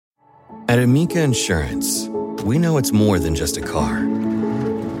At Amica Insurance, we know it's more than just a car.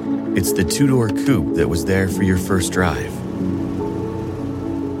 It's the two-door coupe that was there for your first drive.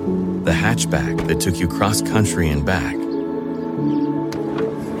 The hatchback that took you cross-country and back.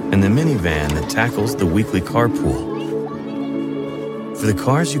 And the minivan that tackles the weekly carpool. For the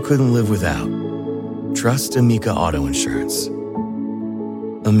cars you couldn't live without, trust Amica Auto Insurance.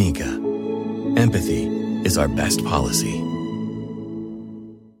 Amica. Empathy is our best policy.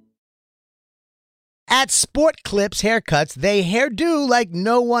 At Sport Clips Haircuts, they hairdo like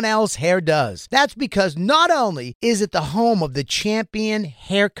no one else hair does. That's because not only is it the home of the champion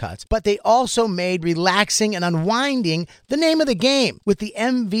haircuts, but they also made relaxing and unwinding the name of the game. With the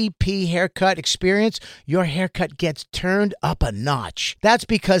MVP haircut experience, your haircut gets turned up a notch. That's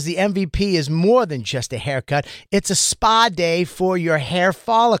because the MVP is more than just a haircut. It's a spa day for your hair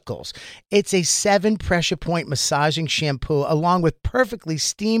follicles. It's a 7 pressure point massaging shampoo along with perfectly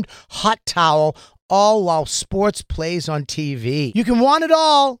steamed hot towel, all while sports plays on TV. You can want it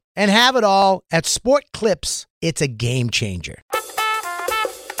all and have it all at Sport Clips. It's a game changer.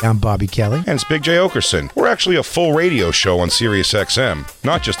 I'm Bobby Kelly. And it's Big J. Okerson. We're actually a full radio show on Sirius XM,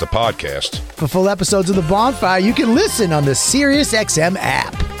 not just a podcast. For full episodes of The Bonfire, you can listen on the Sirius XM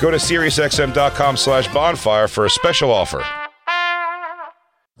app. Go to SiriusXM.com/bonfire for a special offer.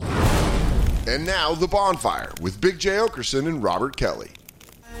 And now, The Bonfire with Big J. Okerson and Robert Kelly.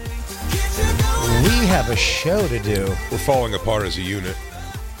 We have a show to do. We're falling apart as a unit.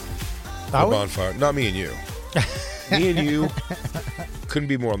 The Bonfire. Not me and you. Me and you couldn't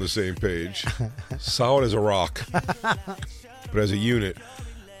be more on the same page. Solid as a rock. But as a unit,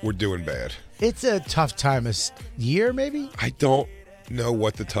 we're doing bad. It's a tough time of year, maybe? I don't know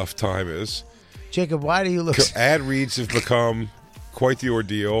what the tough time is. Jacob, why do you look... Ad reads have become quite the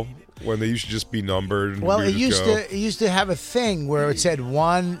ordeal when they used to just be numbered. And well, it used to have a thing where it said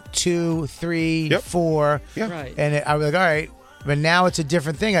 1, 2, 3, 4. Yeah. Right. And I was like, all right. But now it's a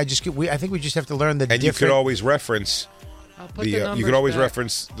different thing. I think we just have to learn the different... And you could always reference... you could always back.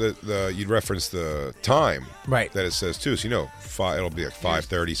 reference you'd reference the time right that it says too, so it'll be like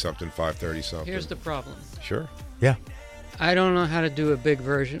 5:30 something, 5:30 something. Here's the problem. Sure. Yeah. I don't know how to do a big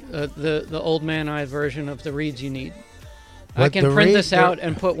version, the old man eye version of the reads you need. I can print this out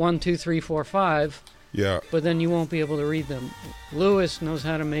and put 1, 2, 3, 4, 5. Yeah. But then you won't be able to read them. Lewis knows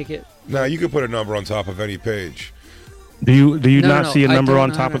how to make it. Now you could put a number on top of any page. Do you not see a number on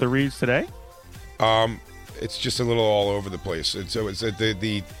know top of the reads today? It's just a little all over the place, and so it's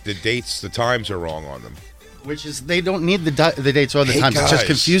the dates, the times are wrong on them. Which is, they don't need the dates or the times. Guys, it's just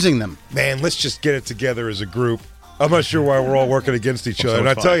confusing them. Man, let's just get it together as a group. I'm not sure why we're all working against each other. And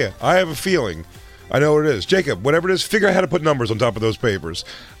I tell you, I have a feeling. I know what it is. Jacob, whatever it is, figure out how to put numbers on top of those papers.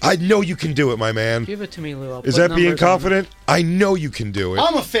 I know you can do it, my man. Give it to me, Lou. Is that being confident? I know you can do it.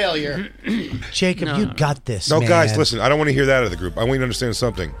 I'm a failure. Jacob, you got this, man. Guys, listen, I don't want to hear that out of the group. I want you to understand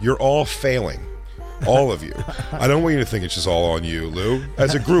something. You're all failing. All of you. I don't want you to think it's just all on you, Lou.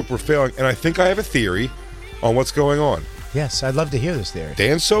 As a group, we're failing. And I think I have a theory on what's going on. Yes, I'd love to hear this theory.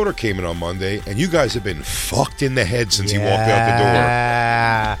 Dan Soder came in on Monday, and you guys have been fucked in the head since he walked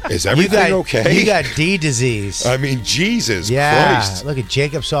out the door. Is everything okay? You got D disease. I mean, Jesus Christ. Look at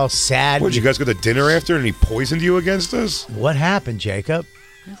Jacob's all sad. What, you guys go to dinner after and he poisoned you against us? What happened, Jacob?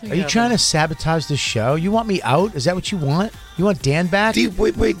 Are you trying to sabotage the show? You want me out? Is that what you want? You want Dan back?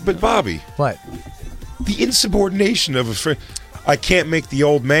 Wait, but Bobby. What? The insubordination of a friend. I can't make the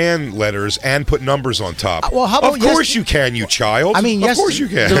old man letters and put numbers on top. Well, how about of course you can, you child. I mean, of course you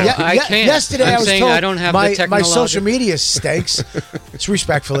can. No, I can't. Yesterday I'm I was saying told I don't have my the technology. social media stinks. It's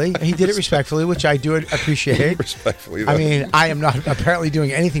respectfully. He did it respectfully, which I do appreciate. Respectfully. I mean, I am not apparently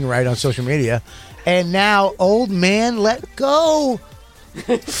doing anything right on social media. And now, old man, let go.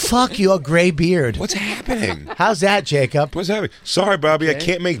 Fuck your gray beard. What's happening? How's that, Jacob? What's happening? Sorry, Bobby, Okay. I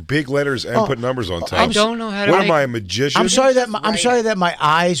can't make big letters and put numbers on top. I don't know how to What make... am I, a magician? I'm sorry that my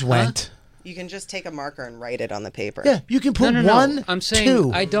eyes went. You can just take a marker and write it on the paper. Yeah, you can put No. 1, I'm saying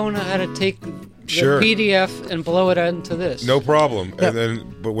 2. I don't know how to take the Sure. PDF and blow it into this. No problem. Yeah. And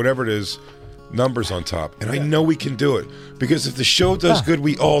then, but whatever it is, numbers on top. And I know we can do it. Because if the show does good,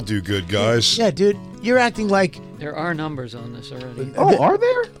 we all do good, guys. Yeah, dude, you're acting like... There are numbers on this already. Oh, are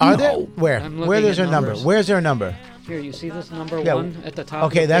there? Are there? Where? I'm looking Where there's at a number? numbers. Where's there a number? Here, you see this number Yeah. 1 at the top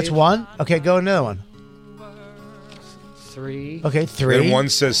Okay, of the that's page? 1. Okay, go another one. 3. Okay, 3. And one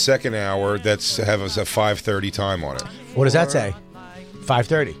says second hour that's has a 5:30 time on it. What does that say?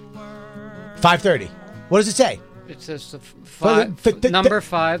 5:30. 5:30. What does it say? It says the Well, number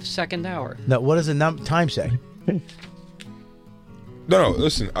 5, second hour. No, what does the time say? No,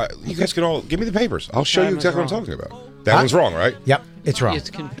 listen, you guys can all give me the papers. I'll show you Time is exactly what I'm wrong. talking about. That one's wrong, right? Yep. It's wrong. It's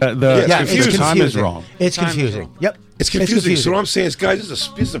confusing. Time is wrong. It's Time is confusing. wrong. Yep. It's confusing. So what I'm saying is, guys, this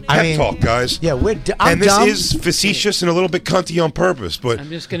is a pep talk, guys. Yeah, and this is facetious and a little bit cunty on purpose, but I'm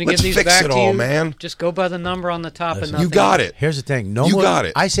just going to let's give these fix back it to all, you. man. Just go by the number on the top and Listen, nothing. You got it. Here's the thing. You got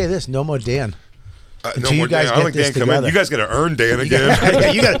it. I say this. No more Dan. No more Dan. I don't think Dan come in. You guys got to earn Dan again.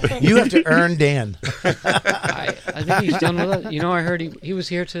 Yeah, you have to earn Dan. I think he's done with it. You know, I heard he was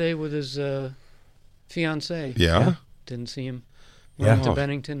here today with his fiancée. Yeah? Didn't see him. Yeah. Went to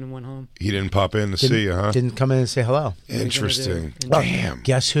Bennington and went home. He didn't pop in to see you, huh? Didn't come in and say hello. Interesting. Well, Damn.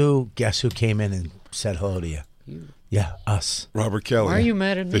 Guess who came in and said hello to you? Yeah, us. Robert Kelly. Why are you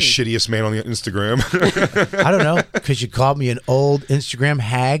mad at me? The shittiest man on the Instagram. I don't know, because you called me an old Instagram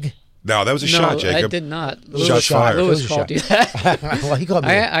hag. No, that was a shot, Jacob. I did not. Shots fired. Lewis called you that. Well, he called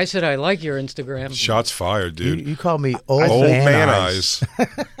me. I said I like your Instagram. Shots fired, dude. You called me old man eyes.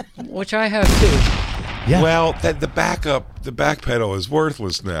 Which I have too. Yeah. Well, the back pedal is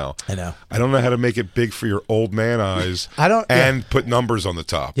worthless now. I know. I don't know how to make it big for your old man eyes. And put numbers on the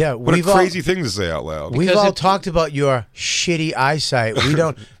top. Yeah, what a crazy thing to say out loud. We've all talked about your shitty eyesight. We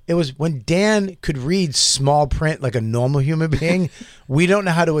don't. It was when Dan could read small print like a normal human being. We don't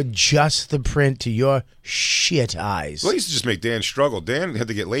know how to adjust the print to your shit eyes. Well, I used to just make Dan struggle. Dan had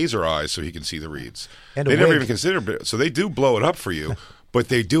to get laser eyes so he can see the reads. And they a never wig. even considered it. So they do blow it up for you, but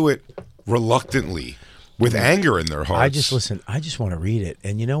they do it reluctantly with anger in their hearts. I just want to read it.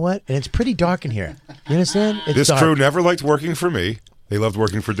 And you know what? And it's pretty dark in here. You understand? It's this dark. crew never liked working for me. They loved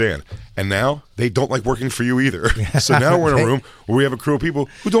working for Dan. And now they don't like working for you either. So now we're in a room where we have a crew of people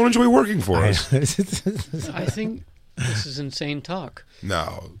who don't enjoy working for us. I think this is insane talk.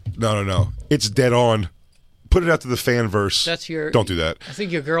 No. It's dead on. Put it out to the fan verse. That's your. Don't do that. I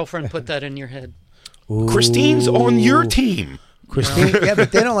think your girlfriend put that in your head. Ooh. Christine's on your team. Christine, yeah,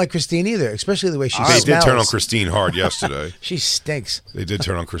 but they don't like Christine either, especially the way she smells. They did turn on Christine hard yesterday. She stinks. They did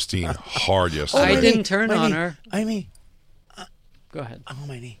turn on Christine hard yesterday. I didn't turn on her. Go ahead. Oh,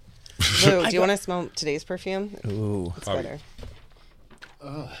 my knee. Lou, do you want to smell today's perfume? Ooh. It's better.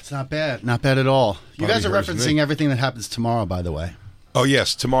 Oh, it's not bad. Not bad at all. You guys are referencing everything that happens tomorrow, by the way. Oh,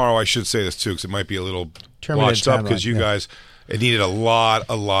 yes. Tomorrow I should say this, too, because it might be a little Terminated watched up because timeline, you guys, it needed a lot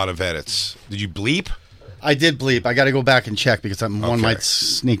of edits. Did you bleep? I did bleep. I got to go back and check because one Okay. might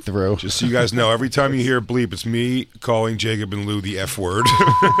sneak through. Just so you guys know, every time you hear bleep, it's me calling Jacob and Lou the F word.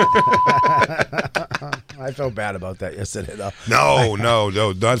 I felt bad about that yesterday, though. No,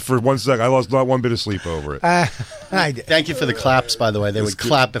 not for 1 second. I lost not one bit of sleep over it. I did. Thank you for the claps, by the way. They would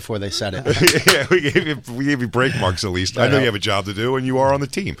clap before they said it. Yeah, we gave you break marks at least. I know you have a job to do, and you are on the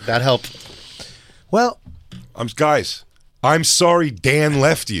team. That helped. Well, Guys, I'm sorry Dan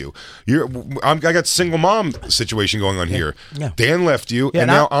left you. I got single mom situation going on here. Yeah. Dan left you, Yeah, and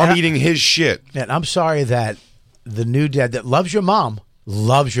now I'm eating his shit. and I'm sorry that the new dad that loves your mom.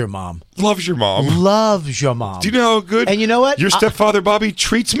 Loves your mom. Loves your mom. Do you know how good? And you know what? Your stepfather Bobby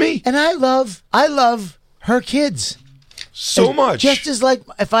treats me. And I love her kids so much. Just as like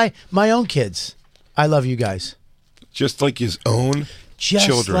my own kids. I love you guys. Just like his own Just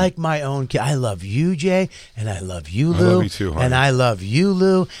children. like my own kid. I love you, Jay, and I love you, Lou. I love you too, honey. And I love you,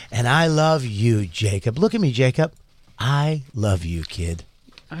 Lou, and I love you, Jacob. Look at me, Jacob. I love you, kid.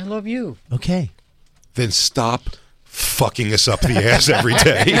 I love you. Okay. Then stop fucking us up the ass every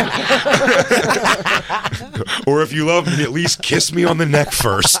day. Or if you love me, at least kiss me on the neck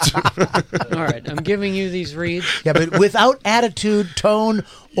first. All right, I'm giving you these reads. Yeah, but without attitude, tone,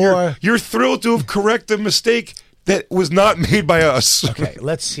 or... You're thrilled to have corrected a mistake that was not made by us. Okay,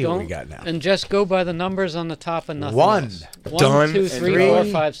 let's see what we got now. And just go by the numbers on the top and nothing One. else. Done. 1, 2, 3, 4,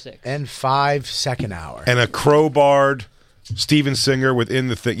 5, 6. And 5 second hour. And a crowbarred Steven Singer within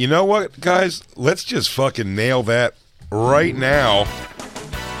the thing. You know what, guys? Let's just fucking nail that right now.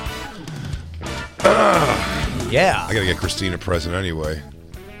 Yeah. I gotta get Christine a present anyway.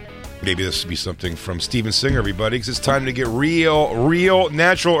 Maybe this would be something from Steven Singer, everybody, because it's time to get real,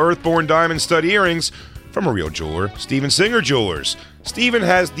 natural, earthborn diamond stud earrings from a real jeweler, Steven Singer Jewelers. Steven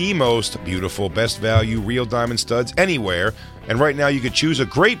has the most beautiful, best value, real diamond studs anywhere, and right now you could choose a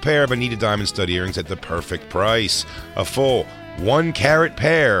great pair of Anita diamond stud earrings at the perfect price. A full 1-carat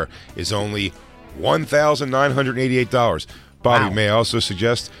pair is only $1,988. Bobby, Wow. may I also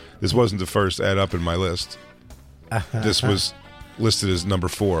suggest this wasn't the first add up in my list. This was listed as number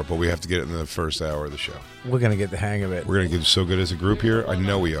 4, but we have to get it in the first hour of the show. We're going to get the hang of it. We're going to get so good as a group here. I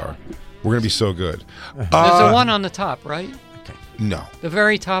know we are. We're going to be so good. There's a 1 on the top, right? No. The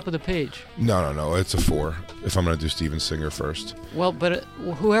very top of the page. No. It's a 4 if I'm going to do Steven Singer first. Well, but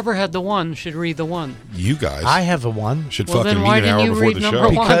whoever had the 1 should read the 1. You guys. I have a 1. Should Well, fucking then why meet an didn't hour you before read the number show.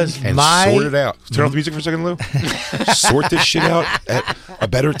 1? Because And sort it out. Turn off the music for a second, Lou. Sort this shit out at a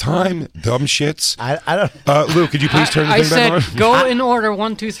better time. Dumb shits. I don't. Lou, could you please turn the I thing back on? said go in order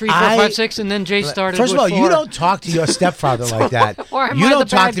 1, 2, 3, 4, 5, 6, and then Jay started. First of with all, 4. you don't talk to your stepfather like that. Why am You I don't the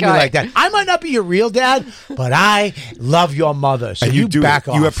talk bad to guy? me like that. I might not be your real dad, but I love your mother. So And you back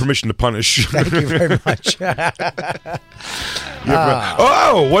off. You have permission to punish. Thank you very much.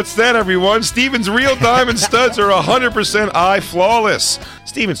 Oh, what's that, everyone? Steven's real diamond studs are 100% eye flawless.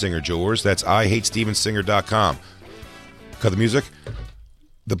 Steven Singer Jewelers. That's IHateStevenSinger.com. Cut the music.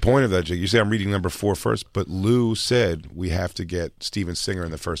 The point of that, Jake, you say I'm reading number 4 first, but Lou said we have to get Steven Singer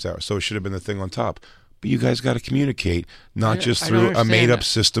in the first hour, so it should have been the thing on top. But you guys got to communicate, not just through a made-up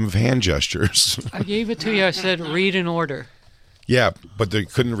system of hand gestures. I gave it to you. I said read in order. Yeah, but they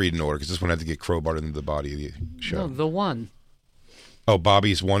couldn't read in order because this one had to get crowbarred into the body of the show. No, the 1. Oh,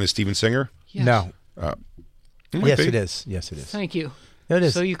 Bobby's 1 is Steven Singer? Yes. No. Yes, be. it is. Yes, it is. Thank you. It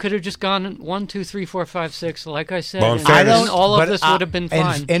is. So you could have just gone 1, 2, 3, 4, 5, 6, like I said, Well, in and fairness- then all of but, this would have been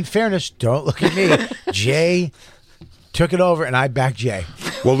fine. In fairness, don't look at me. Jay took it over, and I backed Jay.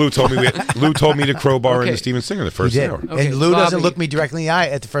 Well, Lou told me to crowbar Okay. into Steven Singer the He first did. hour. Okay, And Lou doesn't Bobby. look me directly in the eye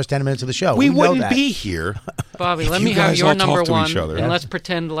at the first 10 minutes of the show. We know wouldn't that. be here. Bobby, if let you me have guys your all talk number to 1, each other. and let's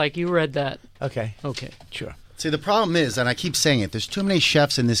pretend like you read that. Okay. Okay. Sure. See, the problem is, and I keep saying it, there's too many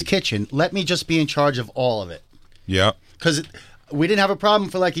chefs in this kitchen. Let me just be in charge of all of it. Yeah. Because we didn't have a problem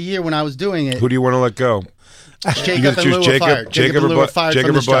for like a year when I was doing it. Who do you want to let go? You Jacob gotta and choose Lou were Jacob, fired. Jacob, and or, Lou were fired Jacob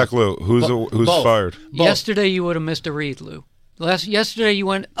from or this Black job. Lou. Who's Both. fired? Both. Yesterday you would have missed a read, Lou. Yesterday you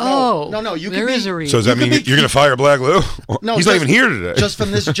went, oh, No, you there could is be- a read. So does that mean you're going to fire Black Lou? No, He's not just- even here today. Just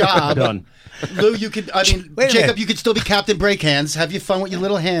from this job. Done. Lou, you could, I mean, Wait a Jacob, minute. you could still be Captain Breakhands. Have your fun with your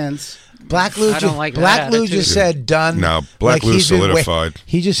little hands. Black Lou, I don't like Black that Lou attitude. just said done. No, Black Lou's he's been solidified.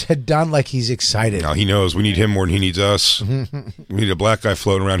 he just said done like he's excited. No, he knows we need him more than he needs us. We need a black guy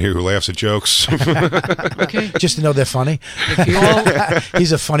floating around here who laughs at jokes. Okay. Just to know they're funny. If you all,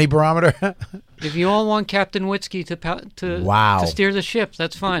 He's a funny barometer. if you all want Captain Witzke to Wow. to steer the ship,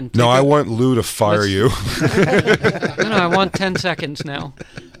 that's fine. No, Take I it- want Lou to fire you. No, I want 10 seconds now.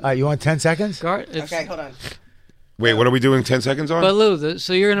 You want 10 seconds? Okay, hold on. Wait, what are we doing 10 seconds on? But Lou,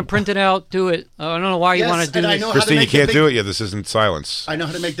 so you're going to print it out, do it. I don't know why you Yes, want to do and I this. know how to Christine, you make the can't big- do it yet. This isn't silence. I know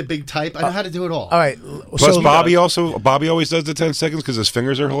how to make the big type. I know how to do it all. All right. Plus, so, Bobby always does the 10 seconds because his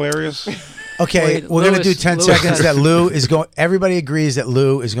fingers are hilarious. Okay, Wait, we're going to do Lewis- 10 Lewis seconds has- that Lou is going. Everybody agrees that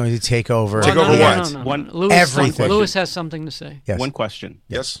Lou is going to take over. Take over what? No. One- Lewis, Everything. Lewis has something to say. Yes. One question.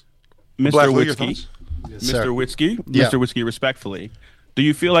 Yes. Mr. Black Lou, your Whiskey, thoughts? sir. Mr. Whiskey, Yeah. Mr. Whiskey, respectfully, do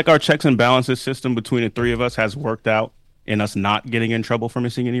you feel like our checks and balances system between the three of us has worked out in us not getting in trouble for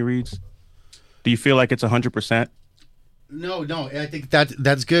missing any reads? Do you feel like it's 100%? No. I think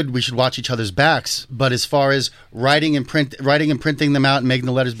that's good. We should watch each other's backs. But as far as writing and printing them out and making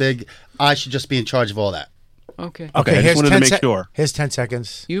the letters big, I should just be in charge of all that. Okay. Okay, I just here's wanted to 10 make sure. Here's 10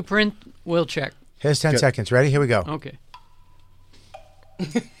 seconds. You print, we'll check. Here's 10 seconds. Ready? Here we go. Okay.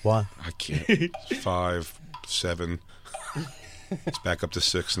 1. I can't. 5, 7. It's back up to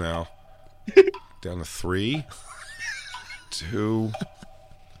 6 now. Down to 3, 2.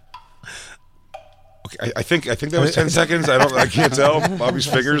 Okay, I think that was 10 seconds. I can't tell. Bobby's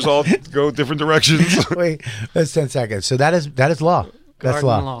fingers all go different directions. Wait, that's 10 seconds. So that is law. That's Garden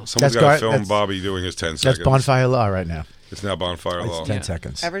law. law. Someone's That's got to film that's- Bobby doing his 10 That's seconds. bonfire law right now. It's now bonfire law. It's 10 Yeah.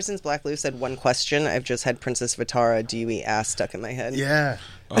 seconds. Ever since Black Lou said one question, I've just had Princess Vitara, do you eat ass stuck in my head. Yeah.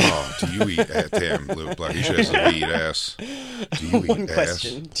 Oh, do you eat ass? Damn, Luke Black. You should have said we eat ass. Do you One eat ass?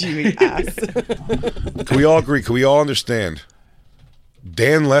 question. Do you eat ass? Can we all agree? Can we all understand?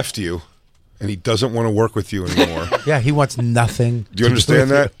 Dan left you, and he doesn't want to work with you anymore. Yeah, he wants nothing. Do you understand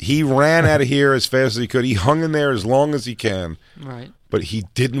that? He ran out of here as fast as he could. He hung in there as long as he can, Right. but he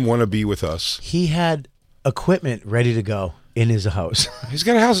didn't want to be with us. He had equipment ready to go in his house. He's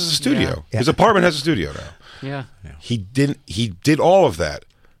got a house as a studio. Yeah. His apartment has a studio now. Yeah. He did all of that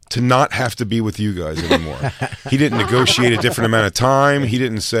to not have to be with you guys anymore. He didn't negotiate a different amount of time. He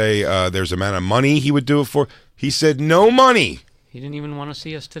didn't say there's amount of money he would do it for. He said no money. He didn't even want to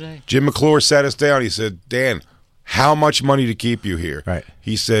see us today. Jim McClure sat us down. He said, Dan, how much money to keep you here? Right.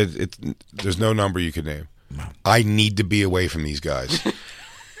 He said, there's no number you could name. I need to be away from these guys.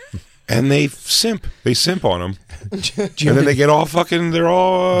 And they simp. They simp on him. And then they get all fucking, they're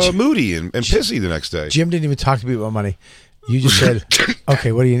all moody and pissy the next day. Jim didn't even talk to me about money. You just said,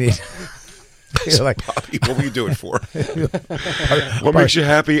 okay, what do you need? You're like, Bobby, what will you do it for? What makes you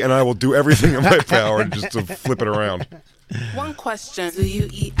happy? And I will do everything in my power just to flip it around. One question. Do you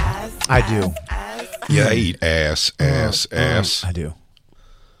eat ass? I do. Yeah, I eat ass. I do.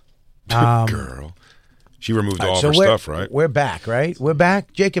 Girl. She removed all her stuff, right? We're back, right? We're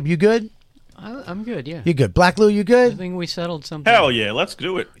back. Jacob, you good? I'm good, yeah. You good? Black Lou, you I good? think we settled something. Hell yeah, let's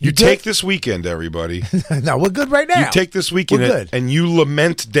do it. You take this weekend, everybody. No, we're good right now. You take this weekend We're good. and you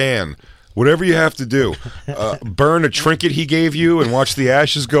lament Dan. Whatever you have to do. Burn a trinket he gave you and watch the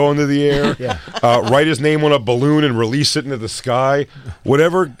ashes go into the air. Yeah. Write his name on a balloon and release it into the sky.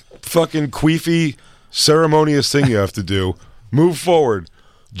 Whatever fucking queefy, ceremonious thing you have to do. Move forward.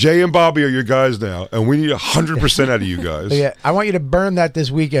 Jay and Bobby are your guys now, and we need 100% out of you guys. Yeah, I want you to burn that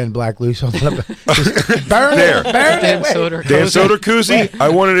this weekend, Black Lou. So burn There. it. Burn it. Dan Wait. Soder. Dan Soder koozie, I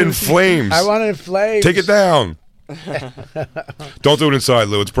want it in flames. I want it in flames. Take it down. Don't do it inside,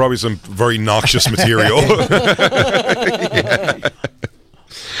 Lou. It's probably some very noxious material. Yeah.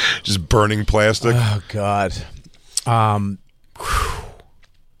 Just burning plastic. Oh God.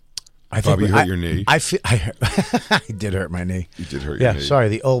 I think Bobby hurt your knee. I did hurt my knee. You did hurt your Yeah, knee. sorry.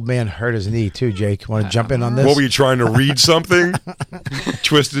 The old man hurt his knee too. Jake, want to jump in on this? What were you trying to read something?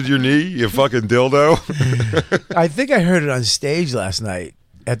 Twisted your knee, you fucking dildo. I think I heard it on stage last night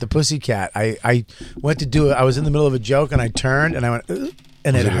at the Pussycat. I went to do it. I was in the middle of a joke and I turned and I went, "Ugh,"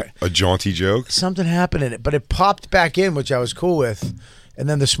 and it hurt. A jaunty joke? Something happened in it, but it popped back in, which I was cool with. And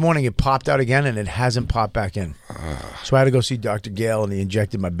then this morning it popped out again, and it hasn't popped back in. So I had to go see Dr. Gale, and he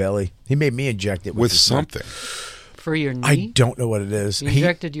injected my belly. He made me inject it With something. For your knee? I don't know what it is. He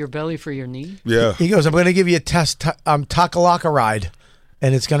injected your belly for your knee? Yeah. He goes, I'm going to give you a test, takalaka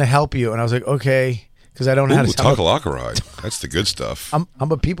and it's going to help you. And I was like, okay, because I don't know how to Takalaka. That's the good stuff. I'm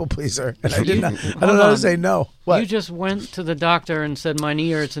a people pleaser, and I don't know how to say no. What? You just went to the doctor and said my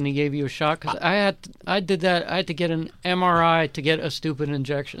knee hurts, and he gave you a shot. Because I did that. I had to get an MRI to get a stupid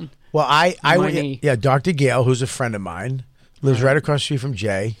injection. Well, I went. knee. Yeah, Dr. Gale, who's a friend of mine, lives right across the street from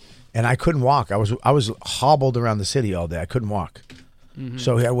Jay, and I couldn't walk. I was hobbled around the city all day. I couldn't walk. Mm-hmm.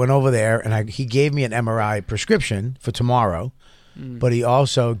 So I went over there, and he gave me an MRI prescription for tomorrow, but he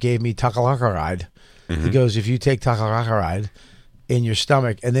also gave me takalaka. He goes, if you take takalaka in your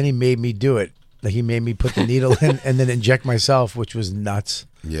stomach, and then he made me do it. Like he made me put the needle in and then inject myself, which was nuts.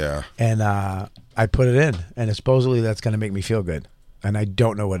 Yeah. And I put it in, and supposedly that's going to make me feel good. And I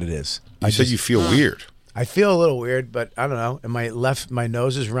don't know what it is. You said you feel weird. I feel a little weird, but I don't know. And my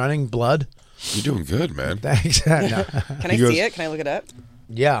nose is running blood. You're doing good, man. Thanks. No. Can I see it? Can I look it up?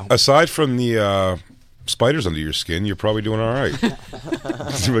 Yeah. Aside from the spiders under your skin, you're probably doing all right.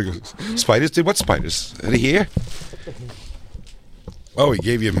 Spiders? What spiders? Are they here? Oh, he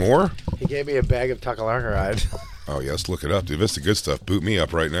gave you more? He gave me a bag of takalaka. Oh, yeah, let's look it up, dude. That's the good stuff. Boot me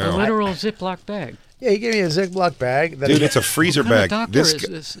up right A now. literal Ziploc bag. Yeah, he gave me a Ziploc bag. Dude, it's a freezer What kind bag. of doctor is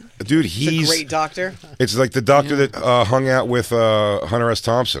this? Dude, He's he's a great doctor. It's like the doctor that hung out with Hunter S.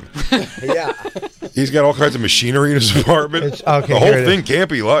 Thompson. Yeah. He's got all kinds of machinery in his apartment. Okay, the whole here it thing is. can't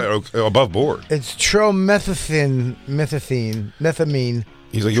be above board. It's methamine.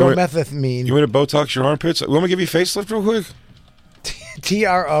 He's like, you want Tromethamine. to Botox your armpits? Want me to give you a facelift real quick?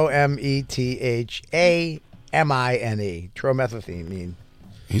 TROMETHAMINE. Tromethamine.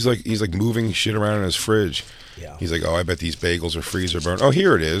 He's like moving shit around in his fridge. Yeah. He's like, oh, I bet these bagels are freezer burned. Oh,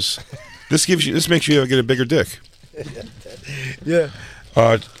 here it is. This makes you get a bigger dick. Yeah.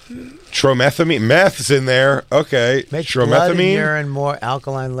 Tromethamine, meth's in there. Okay, Makes blood and tromethamine urine more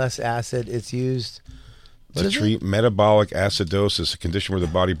alkaline, less acid. It's used to treat metabolic acidosis, a condition where the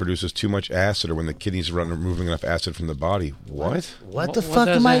body produces too much acid, or when the kidneys are removing enough acid from the body. What? What the What fuck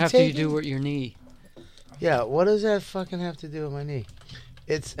does am that I have taking? to do with your knee? Yeah, what does that fucking have to do with my knee?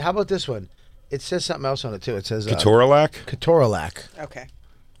 It's how about this one? It says something else on it too. It says Ketorolac? Ketorolac. Okay.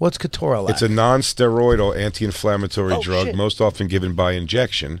 What's Ketorolac? It's a non-steroidal anti-inflammatory Oh, drug, shit. most often given by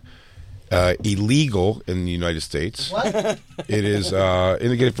injection. Illegal in the United States. What? It is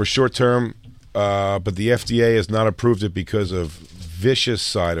indicated for short-term, but the FDA has not approved it because of vicious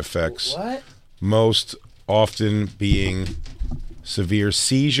side effects. What? Most often being severe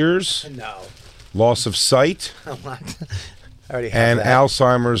seizures, No. loss of sight, I already have and that.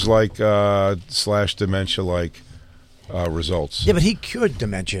 Alzheimer's / dementia results. Yeah, but he cured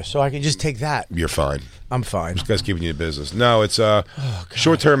dementia, so I can just take that. You're fine. I'm fine. This guy's keeping you in business. No, it's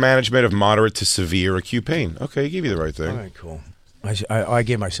short-term management of moderate to severe acute pain. Okay, he gave you the right thing. All right, cool. I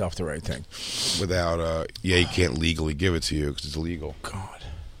gave myself the right thing. Without, he can't legally give it to you because it's illegal. God.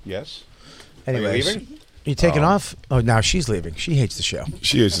 Yes? Anyways, Are you leaving? You taking off? Oh, now she's leaving. She hates the show.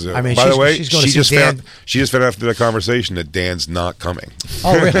 She hates it. I mean, by the way, she's going she to just see Dan. she just found after the conversation that Dan's not coming.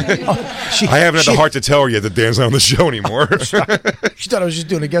 Oh, really? I haven't had the heart to tell her yet that Dan's not on the show anymore. She thought I was just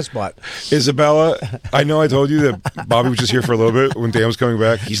doing a guest spot. Isabella, I know I told you that Bobby was just here for a little bit when Dan was coming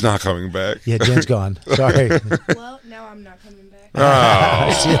back. He's not coming back. Yeah, Dan's gone. Sorry. Well, now I'm not coming back.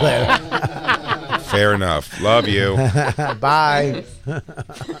 Oh. See you later. Fair enough. Love you. Bye.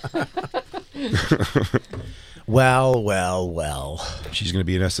 Well. She's going to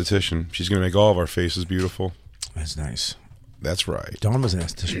be an esthetician. She's going to make all of our faces beautiful. That's nice. That's right. Dawn was an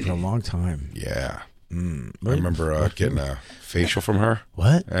esthetician for a long time. Yeah. I remember getting a facial from her.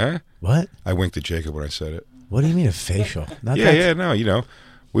 What? What? I winked at Jacob when I said it. What do you mean a facial? No,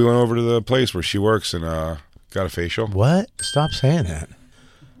 we went over to the place where she works and got a facial. What? Stop saying that.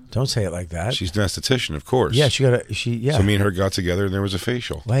 Don't say it like that. She's an esthetician, of course. Yeah, yeah. So me and her got together and there was a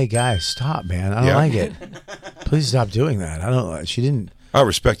facial. Hey, guys, stop, man. I don't like it. Please stop doing that. She didn't. I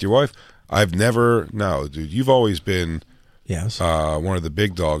respect your wife. Dude, you've always been one of the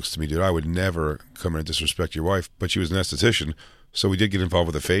big dogs to me, dude. I would never come in and disrespect your wife, but she was an esthetician, so we did get involved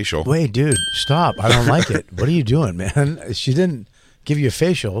with a facial. Wait, dude, stop. I don't like it. What are you doing, man? She didn't give you a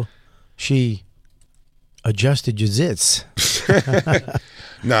facial. She adjusted your zits.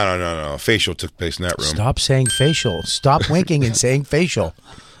 No. Facial took place in that room. Stop saying facial. Stop winking and saying facial.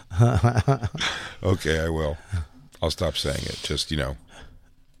 Okay, I will. I'll stop saying it. Just, you know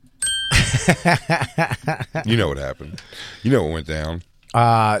what happened. You know what went down.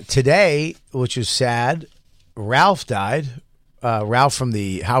 Today, which is sad, Ralph died. Ralph from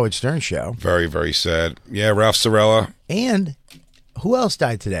the Howard Stern show. Very, very sad. Yeah, Ralph Sorella. And who else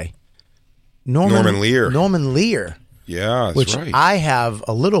died today? Norman Lear. Norman Lear. Yeah, that's right. I have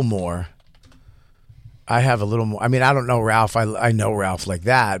a little more. I mean, I don't know Ralph. I know Ralph like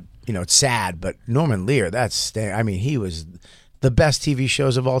that. You know, it's sad, but Norman Lear, he was the best TV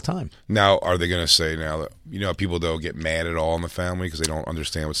shows of all time. Now, are they going to say now that, people don't get mad at all in the family because they don't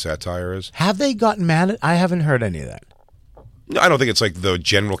understand what satire is? Have they gotten mad at? I haven't heard any of that. No, I don't think it's like the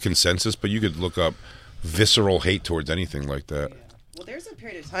general consensus, but you could look up visceral hate towards anything like that. Well, there's a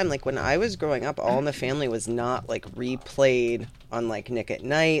period of time, like when I was growing up, All in the Family was not like replayed on like Nick at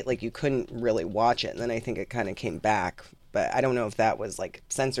Night. Like you couldn't really watch it. And then I think it kind of came back. But I don't know if that was like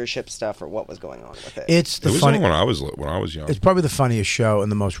censorship stuff or what was going on with it. It was funny when I was young. It's probably the funniest show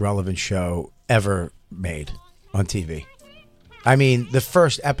and the most relevant show ever made on TV. I mean, the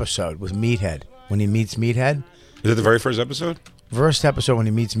first episode with Meathead, when he meets Meathead. Is it the very first episode? First episode when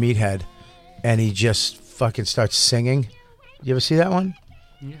he meets Meathead and he just fucking starts singing. You ever see that one?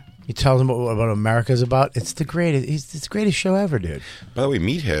 Yeah. He tells him what America's about. It's the greatest. It's the greatest show ever, dude. By the way,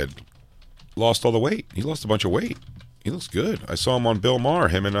 Meathead lost all the weight. He lost a bunch of weight. He looks good. I saw him on Bill Maher.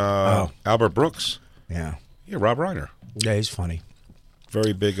 Him and Albert Brooks. Yeah. Yeah, Rob Reiner. Yeah, he's funny.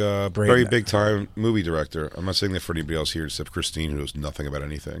 Very big, very big time movie director. I'm not saying that for anybody else here except Christine, who knows nothing about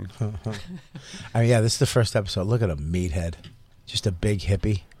anything. I mean, yeah, this is the first episode. Look at him, Meathead, just a big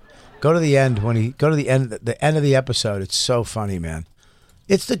hippie. Go to the end the end of the episode. It's so funny, man.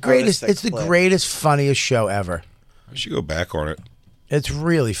 It's the greatest. It's the greatest, funniest show ever. I should go back on it. It's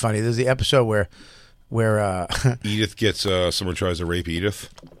really funny. There's the episode where Edith gets someone tries to rape Edith.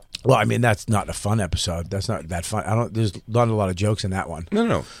 Well, I mean, that's not a fun episode. That's not that fun. There's not a lot of jokes in that one.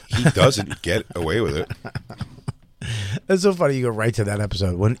 No. He doesn't get away with it. It's so funny. You go right to that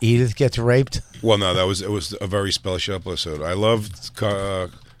episode when Edith gets raped. Well, no, it was a very special episode. I loved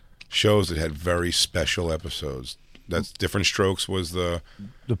shows that had very special episodes. That's Different Strokes was the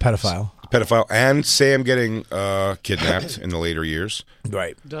pedophile, and Sam getting kidnapped in the later years.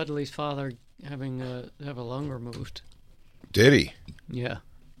 Right. Dudley's father having have a lung removed. Did he? Yeah.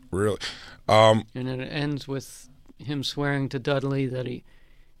 Really? And it ends with him swearing to Dudley that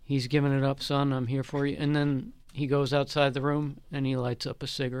he's giving it up, son. I'm here for you. And then he goes outside the room and he lights up a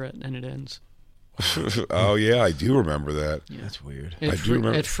cigarette, and it ends. Oh yeah, I do remember that. Yeah, that's weird.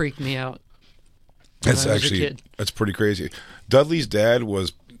 It freaked me out. That's pretty crazy. Dudley's dad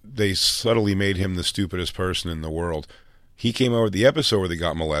they subtly made him the stupidest person in the world. He came over the episode where they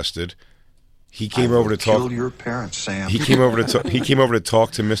got molested. He came over to talk. Kill your parents, Sam. He came over to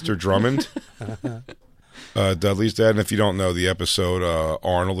talk to Mr. Drummond, Dudley's dad. And if you don't know the episode,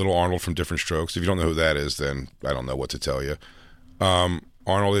 little Arnold from Different Strokes. If you don't know who that is, then I don't know what to tell you.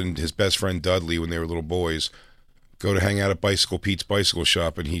 Arnold and his best friend Dudley, when they were little boys, go to hang out at Bicycle Pete's bicycle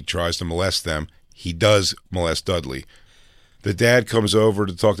shop, and he tries to molest them. He does molest Dudley. The dad comes over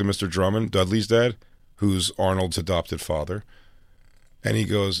to talk to Mr. Drummond, Dudley's dad, who's Arnold's adopted father. And he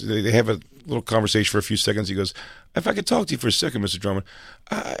goes, they have a little conversation for a few seconds. He goes, if I could talk to you for a second, Mr. Drummond,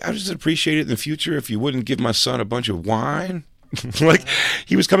 I just appreciate it in the future if you wouldn't give my son a bunch of wine. Like,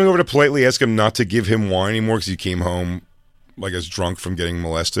 he was coming over to politely ask him not to give him wine anymore because he came home, like, as drunk from getting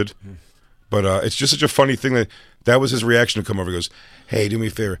molested. But it's just such a funny thing that was his reaction to come over. He goes, hey, do me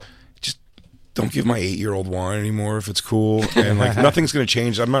a favor. Just don't give my 8-year-old wine anymore if it's cool. And, like, nothing's going to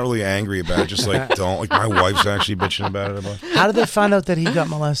change. I'm not really angry about it. Just, like, don't. Like, my wife's actually bitching about it. How did they find out that he got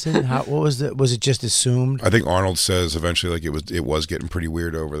molested? What was it? Was it just assumed? I think Arnold says eventually, like, it was getting pretty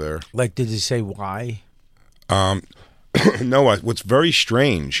weird over there. Like, did he say why? No, what's very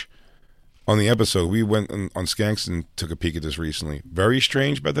strange on the episode, we went on Skanks and took a peek at this recently. Very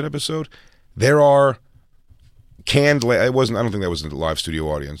strange about that episode. There are canned. It wasn't. I don't think that was in the live studio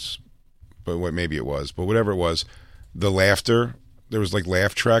audience, but maybe it was. But whatever it was, the laughter. There was like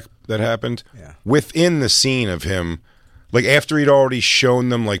laugh track that happened within the scene of him, like after he'd already shown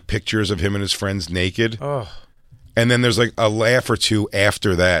them like pictures of him and his friends naked. Oh. And then there's like a laugh or two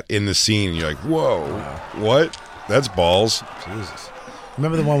after that in the scene. And you're like, whoa, what? That's balls. Jesus.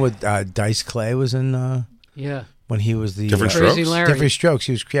 Remember the one with Dice Clay was in? Yeah. When he was the Different Strokes. Crazy Larry. Different Strokes.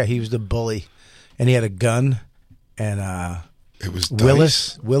 He was the bully, and he had a gun, and it was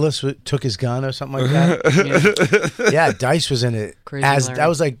Willis. Willis took his gun or something like that. Yeah, Dice was in it. Crazy Larry. That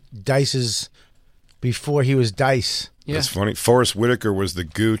was like Dice's before he was Dice. Yeah. That's funny. Forrest Whitaker was the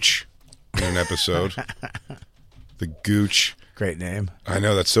Gooch in an episode. The Gooch. Great name. I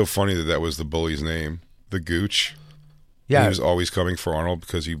know, that's so funny that was the bully's name. The Gooch. Yeah. And he was always coming for Arnold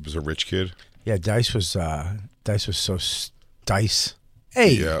because he was a rich kid. Yeah, Dice was so Dice.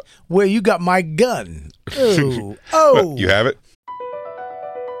 Hey, where you got my gun? Oh. You have it?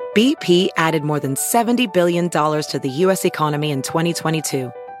 BP added more than $70 billion to the U.S. economy in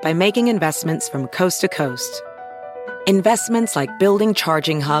 2022 by making investments from coast to coast. Investments like building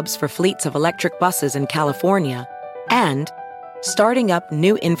charging hubs for fleets of electric buses in California and starting up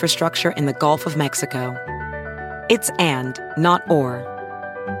new infrastructure in the Gulf of Mexico. It's and, not or.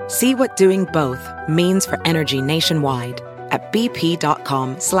 See what doing both means for energy nationwide at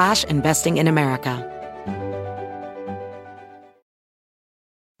bp.com/investing in America.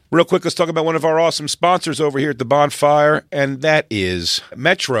 Real quick, let's talk about one of our awesome sponsors over here at the Bonfire, and that is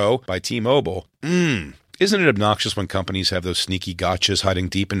Metro by T-Mobile. Isn't it obnoxious when companies have those sneaky gotchas hiding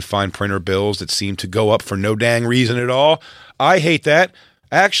deep in fine printer bills that seem to go up for no dang reason at all? I hate that.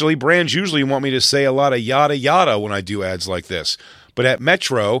 Actually, brands usually want me to say a lot of yada yada when I do ads like this. But at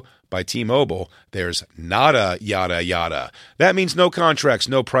Metro by T-Mobile, there's nada yada yada. That means no contracts,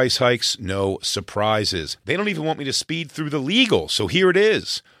 no price hikes, no surprises. They don't even want me to speed through the legal, so here it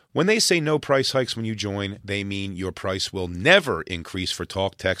is. When they say no price hikes when you join, they mean your price will never increase for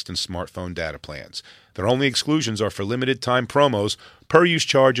talk, text, and smartphone data plans. Their only exclusions are for limited time promos, per-use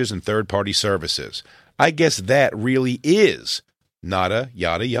charges, and third-party services. I guess that really is nada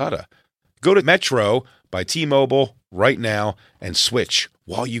yada yada. Go to Metro by T-Mobile right now and switch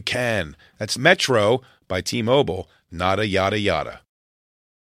while you can. That's Metro by T-Mobile, nada yada yada.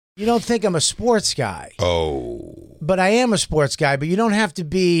 You don't think I'm a sports guy. Oh. But I am a sports guy, but you don't have to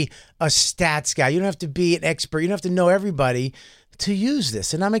be a stats guy. You don't have to be an expert. You don't have to know everybody to use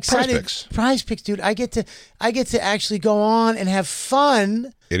this. And I'm excited. Prize Picks, dude. I get to actually go on and have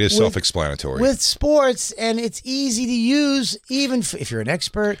fun. It is self-explanatory. With sports, and it's easy to use, even if you're an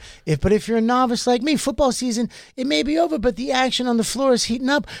expert. But if you're a novice like me, football season, it may be over, but the action on the floor is heating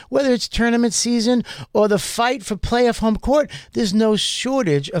up. Whether it's tournament season or the fight for playoff home court, there's no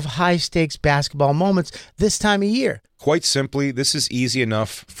shortage of high-stakes basketball moments this time of year. Quite simply, this is easy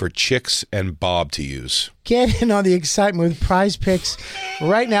enough for Chicks and Bob to use. Get in on the excitement with Prize Picks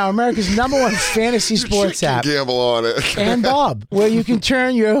right now, America's #1 fantasy sports app. Gamble on it. And Bob, where you can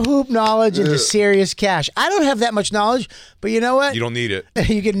turn your hoop knowledge into serious cash. I don't have that much knowledge, but you know what? You don't need it.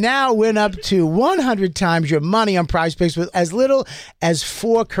 You can now win up to 100 times your money on Prize Picks with as little as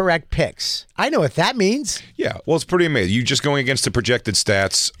 4 correct picks. I know what that means. Yeah, well, it's pretty amazing. You're just going against the projected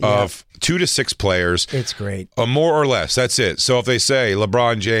stats of 2 to 6 players. It's great. More or less, that's it. So if they say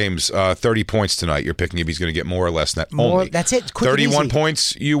LeBron James, 30 points tonight, you're picking if he's going to get more or less than that. More, only. that's it. Quick 31 and easy.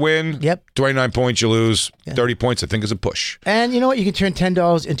 points, you win. Yep. 29 points, you lose. 30 points, I think, is a push. And you know what? You can turn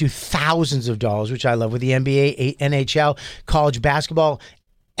 $10 into thousands of dollars, which I love, with the NBA, NHL, college basketball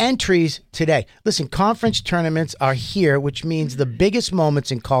entries today. Listen, conference tournaments are here, which means the biggest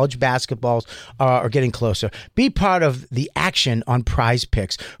moments in college basketballs are getting closer. Be part of the action on Prize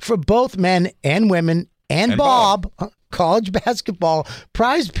Picks for both men and women and Bob. College basketball.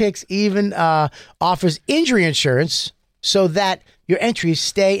 Prize Picks even offers injury insurance so that your entries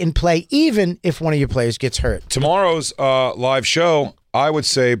stay in play even if one of your players gets hurt. Tomorrow's live show, I would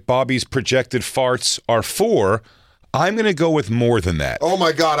say Bobby's projected farts are 4. I'm going to go with more than that. Oh,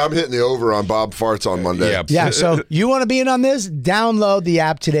 my God. I'm hitting the over on Bob Farts on Monday. Yeah, so you want to be in on this? Download the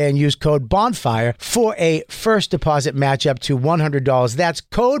app today and use code Bonfire for a first deposit match up to $100. That's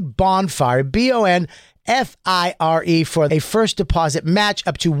code Bonfire, BONFIRE, for a first deposit match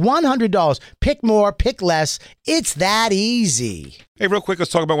up to $100. Pick more, pick less. It's that easy. Hey, real quick, let's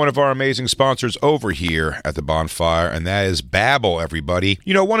talk about one of our amazing sponsors over here at the Bonfire, and that is Babbel, everybody.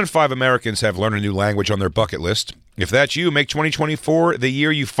 You know, 1 in 5 Americans have learned a new language on their bucket list. If that's you, make 2024 the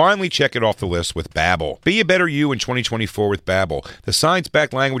year you finally check it off the list with Babbel. Be a better you in 2024 with Babbel, the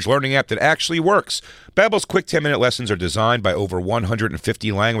science-backed language learning app that actually works. Babbel's quick 10-minute lessons are designed by over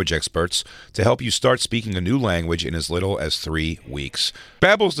 150 language experts to help you start speaking a new language in as little as 3 weeks.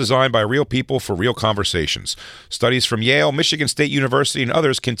 Babbel's designed by real people for real conversations. Studies from Yale, Michigan State University, and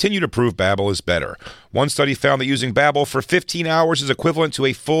others continue to prove Babbel is better. One study found that using Babbel for 15 hours is equivalent to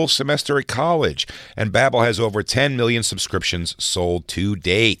a full semester at college, and Babbel has over 10 million subscriptions sold to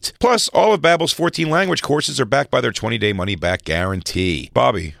date. Plus, all of Babbel's 14 language courses are backed by their 20-day money-back guarantee.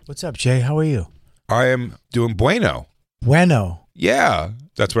 Bobby. What's up, Jay? How are you? I am doing bueno. Bueno. Yeah,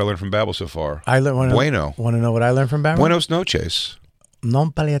 that's what I learned from Babbel so far. Bueno. Want to know what I learned from Babbel? Buenos noches.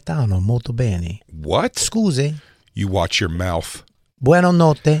 Non parliamo molto bene. What? Scusi. You watch your mouth. Buenos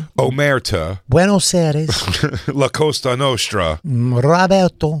notte. Omerta. Buenos Aires. La Costa Nostra.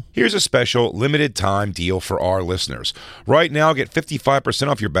 Roberto. Here's a special limited time deal for our listeners. Right now, get 55%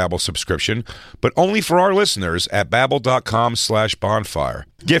 off your Babbel subscription, but only for our listeners at babbel.com/bonfire.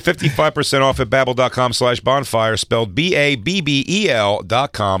 Get 55% off at babbel.com/bonfire, spelled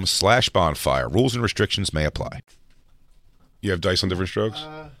BABBEL.com/bonfire. Rules and restrictions may apply. You have dice on different strokes?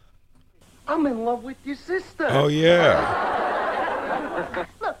 I'm in love with your sister. Oh, yeah.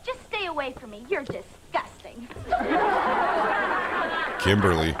 Look, just stay away from me. You're disgusting.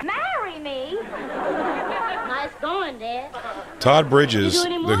 Kimberly. Marry me? Nice going, Dad. Todd Bridges,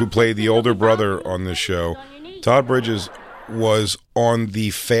 who played the older brother on this show, Todd Bridges was on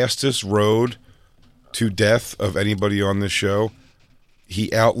the fastest road to death of anybody on this show.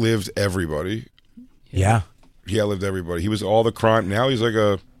 He outlived everybody. Yeah. He outlived everybody. He was all the crime. Now he's like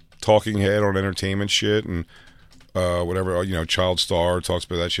a talking head on entertainment shit and whatever, Child Star talks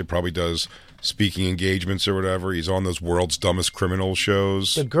about that shit, probably does speaking engagements or whatever. He's on those World's Dumbest Criminal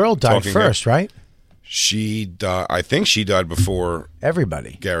shows. The girl died first, right? She died. I think she died before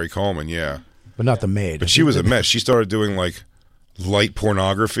everybody. Gary Coleman, yeah. But not the maid. But she was a mess. She started doing like light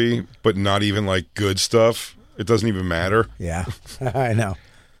pornography, but not even like good stuff. It doesn't even matter. Yeah, I know.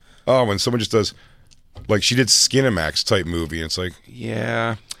 Oh, when someone just does, like she did Skinamax type movie, and it's like,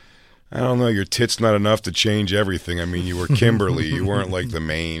 yeah, I don't know, your tit's not enough to change everything. I mean, you were Kimberly. You weren't like the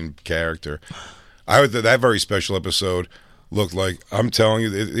main character. That very special episode looked like, I'm telling you,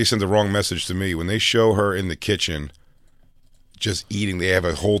 they sent the wrong message to me. When they show her in the kitchen just eating, they have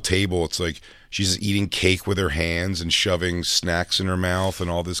a whole table. It's like she's just eating cake with her hands and shoving snacks in her mouth and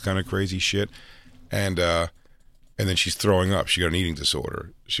all this kind of crazy shit. And then she's throwing up. She got an eating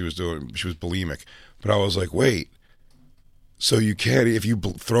disorder. She was bulimic. But I was like, wait. So you can't, if you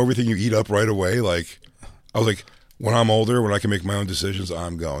throw everything you eat up right away, like, I was like, when I'm older, when I can make my own decisions,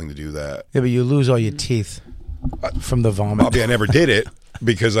 I'm going to do that. Yeah, but you lose all your teeth from the vomit. Bobby, I never did it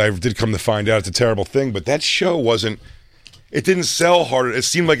because I did come to find out it's a terrible thing, but that show it didn't sell harder. It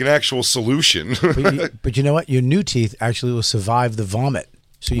seemed like an actual solution. but you know what? Your new teeth actually will survive the vomit.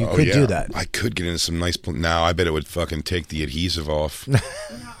 So you could do that. I could get into some nice, now I bet it would fucking take the adhesive off.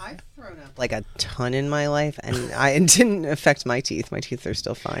 Like a ton in my life, and it didn't affect my teeth. My teeth are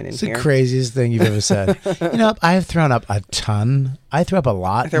still fine in here. It's the craziest thing you've ever said. I have thrown up a ton. I threw up a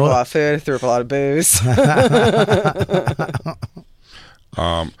lot. I threw up a lot of food. I threw up a lot of booze.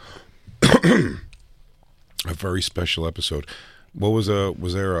 A very special episode. Was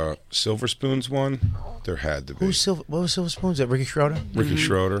there a Silver Spoons one? There had to be. What was Silver Spoons? Is that Ricky Schroeder? Ricky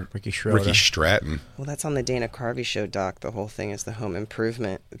Schroeder. Ricky Stratton. Well, that's on the Dana Carvey show, Doc. The whole thing is the home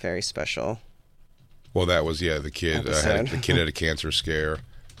improvement. Very special. Well, that was, the kid. The kid had a cancer scare.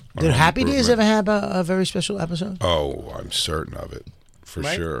 Did Happy Days ever have a very special episode? Oh, I'm certain of it. For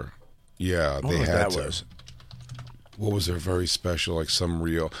sure. Yeah, they had to. What was their very special, like some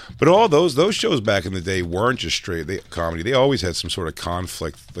real... But all those shows back in the day weren't just straight comedy. They always had some sort of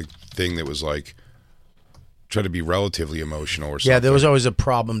conflict thing that was like try to be relatively emotional or something. Yeah, there was always a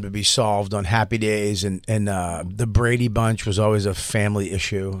problem to be solved on Happy Days, and the Brady Bunch was always a family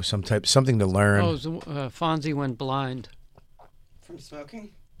issue, something to learn. Oh, Fonzie went blind. From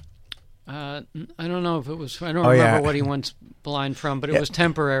smoking? I don't know if it was. I don't remember what he went blind from, but it was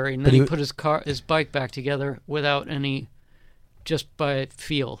temporary. And then he put his bike back together without any, just by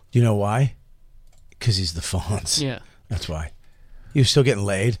feel. Do you know why? Because he's the Fonz. Yeah, that's why. He was still getting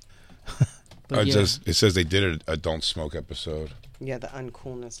laid. It says they did a don't smoke episode. Yeah, the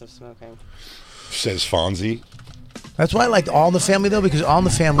uncoolness of smoking. Says Fonzie. That's why I liked All in the Family, though, because All in the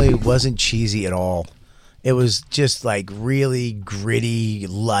Family wasn't cheesy at all. It was just like really gritty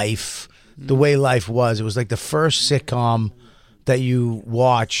life, the way life was. It was like the first sitcom that you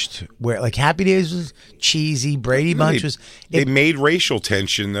watched where, like, Happy Days was cheesy, Brady Bunch was... They made racial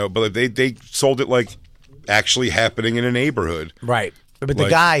tension, though, but they sold it like actually happening in a neighborhood. Right. But the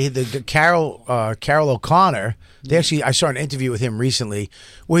guy, the Carol O'Connor, I saw an interview with him recently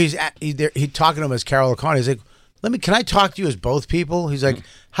where he's talking to him as Carol O'Connor. He's like, can I talk to you as both people? He's like,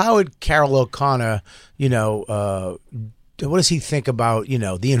 how would Carol O'Connor, what does he think about,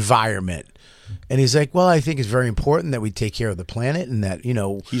 the environment? And he's like, well, I think it's very important that we take care of the planet and that,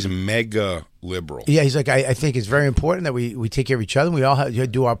 He's mega liberal. Yeah, he's like, I think it's very important that we take care of each other and we all have to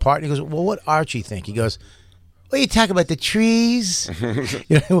do our part. And he goes, well, what Archie think? He goes, well, you talk about the trees.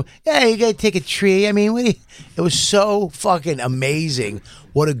 Yeah, you got to take a tree. I mean, it was so fucking amazing.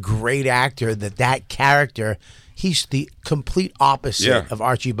 What a great actor that character. He's the complete opposite of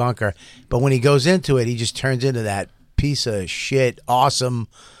Archie Bunker. But when he goes into it, he just turns into that piece of shit, awesome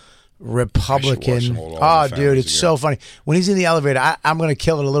Republican. Oh, dude, it's so funny. When he's in the elevator, I'm going to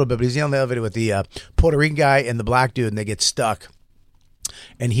kill it a little bit, but he's in the elevator with the Puerto Rican guy and the black dude, and they get stuck.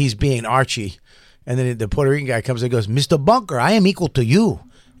 And he's being Archie. And then the Puerto Rican guy comes and goes, Mr. Bunker, I am equal to you.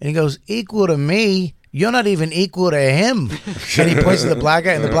 And he goes, equal to me? You're not even equal to him. And he points to the black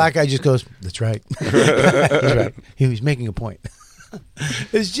guy, and the black guy just goes, that's right. That's right. He was making a point.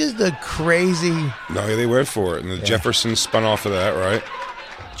 It's just a crazy... No, they went for it. And the Jeffersons spun off of that, right?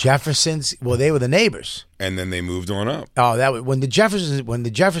 Jeffersons, well, they were the neighbors. And then they moved on up. Oh, that was, when the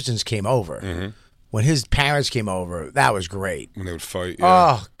Jeffersons came over, when his parents came over, that was great. When they would fight,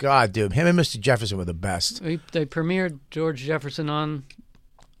 yeah. Oh, God, dude. Him and Mr. Jefferson were the best. They premiered George Jefferson on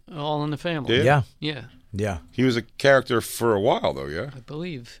All in the Family. Yeah. Yeah. He was a character for a while, though, yeah? I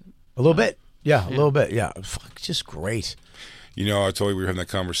believe. A little bit. Yeah, a little bit. Yeah. Fuck, just great. I told you we were having that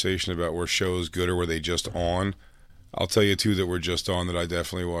conversation about were shows good or were they just on. I'll tell you two that were just on that I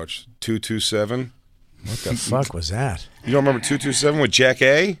definitely watched. 227. What the fuck was that? You don't remember 227 with Jack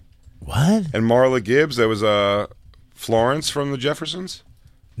A? What? And Marla Gibbs. That was Florence from the Jeffersons?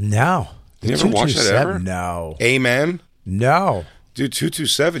 No. You never watched that ever? No. Amen? No. Dude,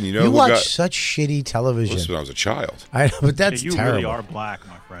 227, you know you who watch such shitty television. This was when I was a child. I know, but that's you terrible. You really are black,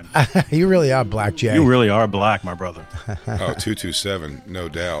 my friend. You really are black, Jay. You really are black, my brother. 227, no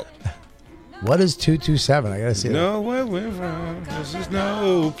doubt. What is 227? I gotta see that. Where we're from, this is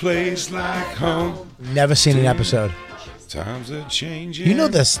no place like home. Never seen an episode. Times are changing. You know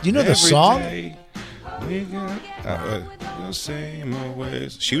this? You know the song? Day. We got the same old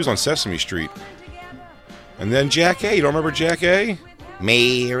ways. She was on Sesame Street. And then Jack A. You don't remember Jack A?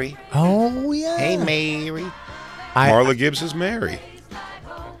 Mary. Oh, yeah. Hey, Mary. Marla Gibbs is Mary.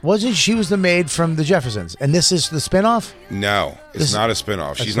 Wasn't she was the maid from the Jeffersons? And this is the spinoff? No, it's not a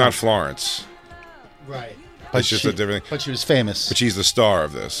spinoff. She's not Florence. Right. It's just a different thing. But she was famous. But she's the star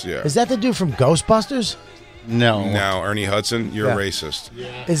of this, yeah. Is that the dude from Ghostbusters? No. No, Ernie Hudson, you're a racist.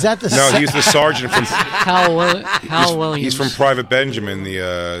 Yeah. Is that the... No, he's the sergeant from... Hal Williams. He's from Private Benjamin, the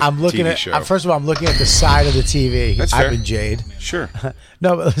TV show. First of all, I'm looking at the side of the TV. That's fair. I've been Jade. Sure.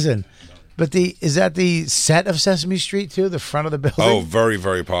 No, but listen... But is that the set of Sesame Street too? The front of the building? Oh, very,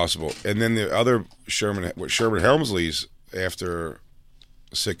 very possible. And then the other Sherman Helmsley's after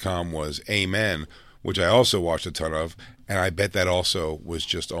sitcom was Amen, which I also watched a ton of, and I bet that also was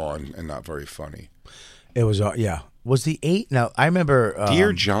just on and not very funny. It was, yeah. Was the 8? Now I remember.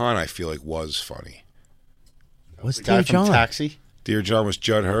 Dear John, I feel like was funny. What's the Dear John? Taxi. Dear John was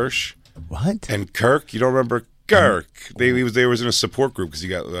Judd Hirsch. What? And Kirk. You don't remember Kirk? They was in a support group because he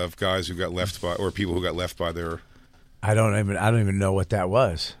got guys who got left by, or people who got left by their. I don't even know what that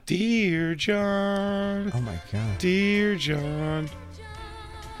was. Dear John. Oh my God. Dear John.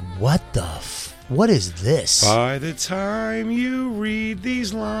 What the? What is this? By the time you read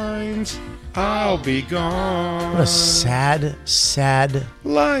these lines, I'll be gone. What a sad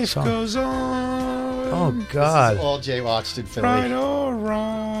life song. Goes on. Oh God. This is all Jay watched in Philly. Right or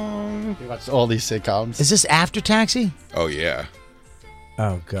wrong. He watched all these sitcoms. Is this after Taxi? Oh yeah.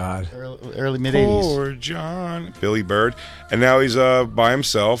 Oh God. Early mid-80s. Poor John. Billy Bird. And now he's by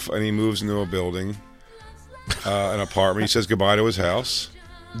himself, and he moves into a building, an apartment. He says goodbye to his house.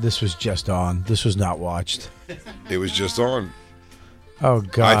 This was just on. This was not watched. It was just on. Oh,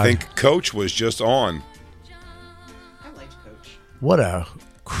 God. I think Coach was just on. I liked Coach. What a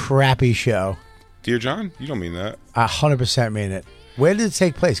crappy show. Dear John, you don't mean that. 100% mean it. Where did it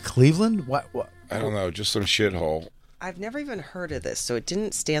take place? Cleveland? What? I don't know. Just some shithole. I've never even heard of this, so it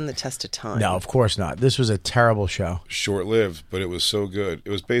didn't stand the test of time. No, of course not. This was a terrible show. Short-lived, but it was so good.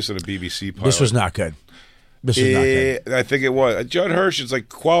 It was based on a BBC pilot. This was not good. This was not good. I think it was. Judd Hirsch is like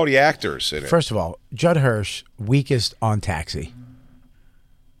quality actors in it. First of all, Judd Hirsch, weakest on Taxi.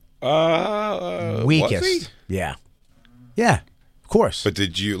 Weakest. Was he? Yeah. Yeah, of course. But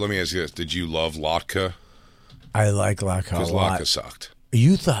let me ask you this, did you love Lotka? I like Laka a Because lot. Lotka sucked.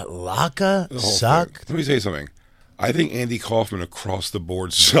 You thought Laka The whole sucked? thing. Let me tell you something. I think Andy Kaufman across the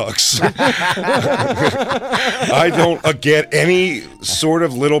board sucks. I don't get any sort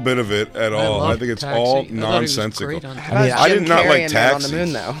of little bit of it at all. I think it's all nonsensical. I did not like Taxi. Man on the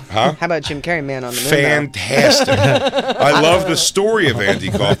Moon, though. Huh? How about Jim Carrey, Man on the Moon? Fantastic. I love the story of Andy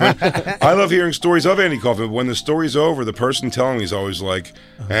Kaufman. I love hearing stories of Andy Kaufman. But when the story's over, the person telling me is always like,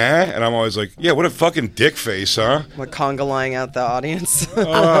 and I'm always like, yeah, what a fucking dick face, huh? What, conga lying out the audience?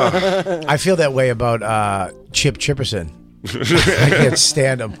 I feel that way about Chip Chipperson. I can't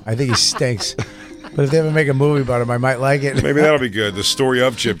stand him. I think he stinks. But if they ever make a movie about him, I might like it. Maybe that'll be good. The story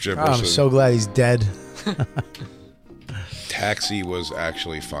of Chip Chipperson. Oh, I'm so glad he's dead. Taxi was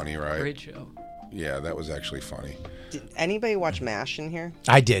actually funny, right? Great show. Yeah, that was actually funny. Did anybody watch MASH in here?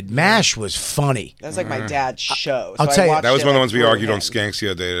 I did. MASH was funny. That was like my dad's show. I'll tell you. That was one of the ones we argued on Skanks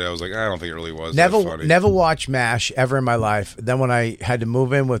the other day. I was like, I don't think it really was that funny. Never watched MASH ever in my life. Then when I had to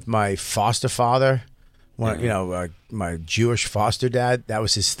move in with my foster father, my Jewish foster dad, that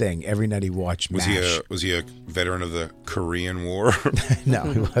was his thing. Every night he watched MASH. Was he a veteran of the Korean War? No,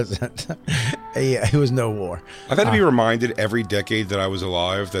 he wasn't. He was no war. I've had to be reminded every decade that I was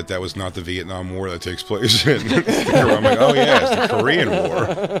alive that was not the Vietnam War that takes place in. I'm like, oh yeah, it's the Korean War.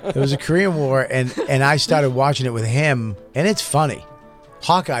 It was a Korean War, and I started watching it with him, and it's funny.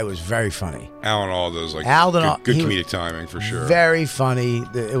 Hawkeye was very funny. Alan Alda's like good comedic timing for sure. Very funny.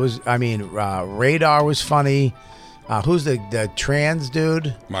 It was. I mean, Radar was funny. Who's the trans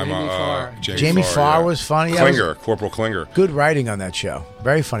dude? Jamie Farr was funny. Corporal Klinger. Good writing on that show.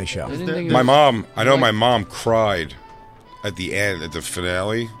 Very funny show. My mom cried at the end, at the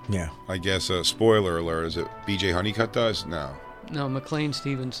finale. Yeah. I guess, spoiler alert, is it BJ Honeycutt does? No, McLean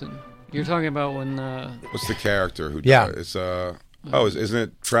Stevenson. You're talking about when... What's the character who Yeah. died? It's, isn't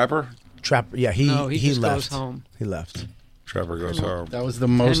it Trapper? Trapper, yeah, he just left. goes home. He left. Trapper goes home. That was the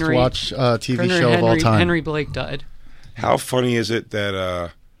most watched TV show of all time. Henry Blake died. How funny is it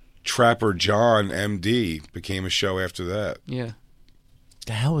that Trapper John, MD, became a show after that? Yeah.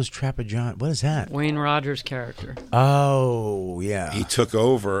 The hell was Trapper John? What is that? Wayne Rogers' character. Oh, yeah. He took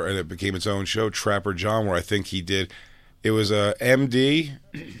over, and it became its own show, Trapper John, where I think he did... It was a MD,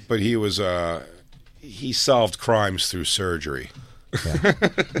 but he was... he solved crimes through surgery. Yeah.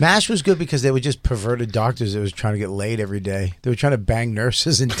 MASH was good because they were just perverted doctors that was trying to get laid every day. They were trying to bang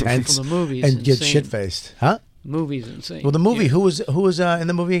nurses in tents Well, the movie's and get insane. shit-faced. Huh? Movie's insane. Well, the movie, who was in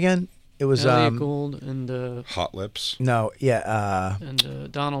the movie again? It was Elliot Gould and Hot Lips. No, yeah,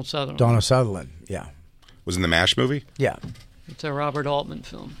 and Donald Sutherland. Donald Sutherland, yeah. Was in the MASH movie? Yeah. It's a Robert Altman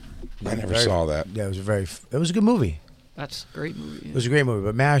film. I never saw that. Yeah, it was a good movie. That's a great movie. It was a great movie,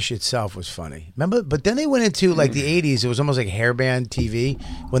 but MASH itself was funny. Remember? But then they went into like the 80s. It was almost like hairband TV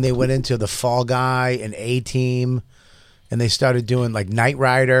when they went into the Fall Guy and A-Team, and they started doing like Knight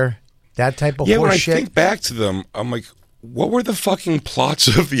Rider, that type of when I shit. think back to them, I'm like, what were the fucking plots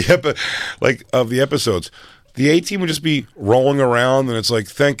of the episodes? The A-Team would just be rolling around, and it's like,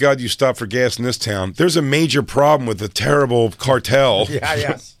 thank God you stopped for gas in this town. There's a major problem with the terrible cartel.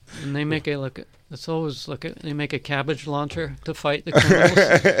 Yeah. And they make they make a cabbage launcher to fight the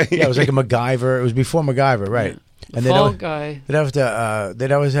criminals. Yeah, it was like a MacGyver. It was before MacGyver, right? Yeah. And Fall Guy.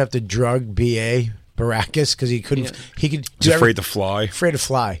 They'd always have to drug B.A. Baracus because he couldn't. Yeah. He could. He's afraid to fly. Afraid to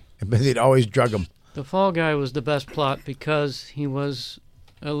fly. But they'd always drug him. The Fall Guy was the best plot because he was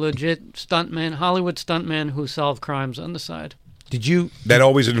a legit stuntman, Hollywood stuntman who solved crimes on the side. Did you? That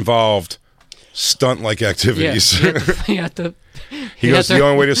always involved stunt-like activities. Yeah, he goes, the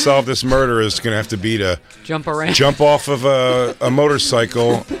only way to solve this murder is going to have to be to jump around, jump off of a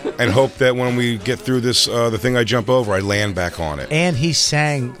motorcycle, and hope that when we get through this, the thing I jump over, I land back on it. And he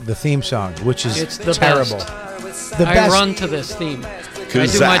sang the theme song, which is it's the terrible. Best. The best. I run to this theme.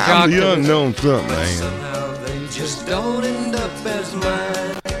 Because I'm the unknown stuntman. They just don't end up as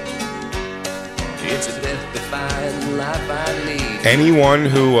mine. It's a death-defying life I lead. Anyone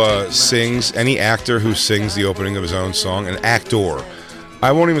who sings, any actor who sings the opening of his own song, an actor.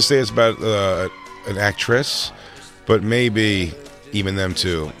 I won't even say it's about an actress, but maybe even them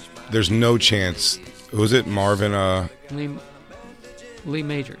two. There's no chance. Who was it? Marvin? Lee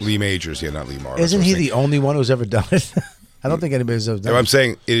Majors. Lee Majors, yeah, not Lee Marvin. Isn't he the only one who's ever done it? I don't think anybody's ever done it. I'm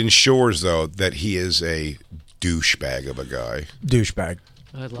saying it ensures, though, that he is a douchebag of a guy. Douchebag.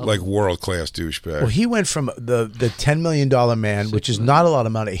 Like world-class douchebag. Well, he went from the $10 million man, which is not a lot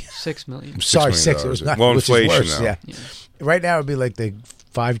of money. $6 million. Sorry, $6. It was not. Well, which inflation is worse, now. Yeah. Right now, it would be like the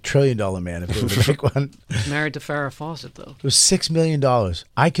 $5 trillion man if it was a big one. Married to Farrah Fawcett, though. It was $6 million.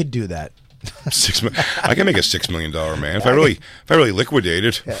 I could do that. I can make a $6 million man if I really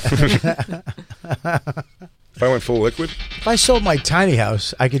liquidated. Yeah. If I went full liquid. If I sold my tiny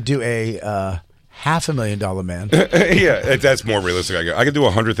house, I could do a $500,000 man. Yeah, that's more realistic. I could do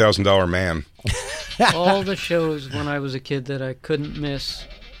a $100,000 man. All the shows when I was a kid that I couldn't miss,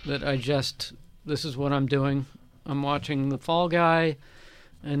 this is what I'm doing. I'm watching The Fall Guy,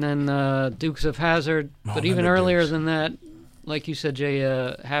 and then Dukes of Hazzard. But even earlier than that, like you said, Jay,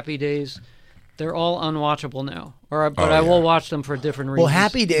 Happy Days. They're all unwatchable now. But I will watch them for different reasons. Well,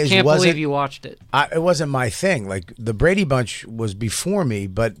 Happy Days Can't believe you watched it. It wasn't my thing. Like, the Brady Bunch was before me,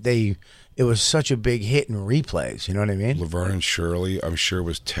 but it was such a big hit in replays. You know what I mean? Laverne and Shirley, I'm sure,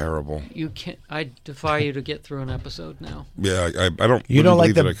 was terrible. You can't. I defy you to get through an episode now. Yeah, I don't. You don't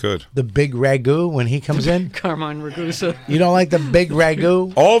like that I could. The big ragu when he comes in? Carmine Ragusa. You don't like the big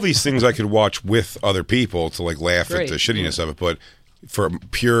ragu? All these things I could watch with other people to like laugh Great. at the shittiness of it, but for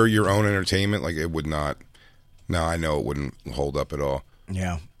pure your own entertainment, like it would not. No, I know it wouldn't hold up at all.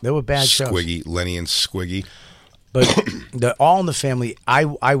 Yeah, they were bad shows. Squiggy, Lenny and Squiggy. But the All in the Family,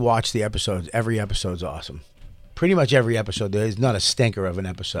 I watch the episodes. Every episode's awesome. Pretty much every episode. There's not a stinker of an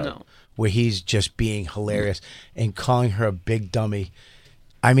episode where he's just being hilarious and calling her a big dummy.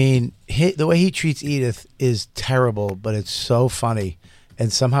 I mean, the way he treats Edith is terrible, but it's so funny.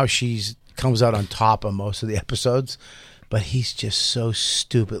 And somehow she comes out on top of most of the episodes. But he's just so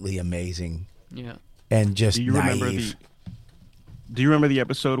stupidly amazing. Yeah. And just naive. Do you remember the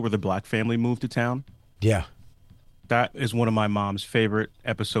episode where the black family moved to town? Yeah. That is one of my mom's favorite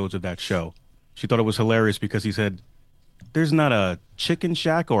episodes of that show. She thought it was hilarious because he said, "There's not a chicken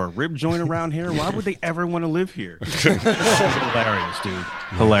shack or a rib joint around here. Why would they ever want to live here?" Hilarious, dude.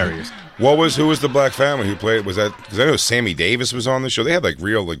 Hilarious. Who was the black family who played? Was that, because I know Sammy Davis was on the show. They had like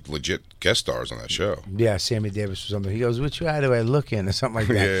real, like legit guest stars on that show. Yeah, Sammy Davis was on there. He goes, "Which eye do I look in?" or something like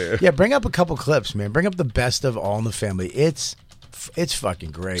that. Yeah. Yeah, bring up a couple clips, man. Bring up the best of All in the Family. It's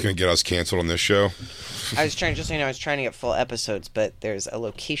fucking great. It's gonna get us canceled on this show. I was trying to get full episodes, but there's a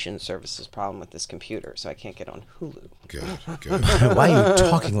location services problem with this computer, so I can't get on Hulu. Good. Why are you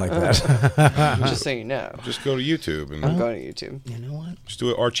talking like that? Just so you know. Just go to YouTube. I'm going to YouTube. You know what? Just do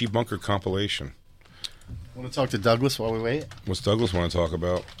an Archie Bunker compilation. Want to talk to Douglas while we wait? What's Douglas want to talk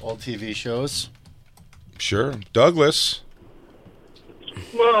about? All TV shows. Sure. Douglas.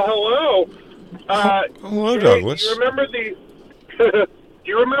 Well, hello. Hello, Jay, Douglas. Do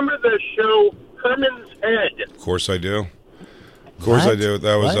you remember the show Herman's Head? Of course I do. I do.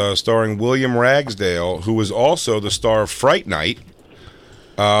 That was starring William Ragsdale, who was also the star of Fright Night.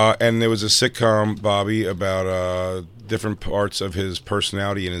 And there was a sitcom, Bobby, about different parts of his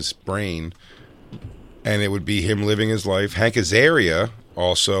personality in his brain. And it would be him living his life. Hank Azaria,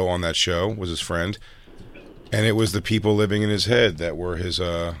 also on that show, was his friend. And it was the people living in his head that were his,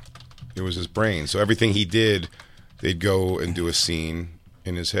 it was his brain. So everything he did, they'd go and do a scene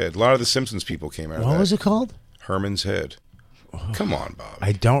in his head. A lot of the Simpsons people came out of that. What was it called? Herman's Head. Come on, Bob.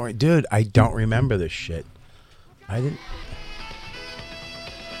 I don't remember this shit. I didn't.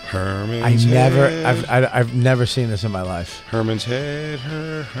 Herman's Head. I've never seen this in my life. Herman's Head.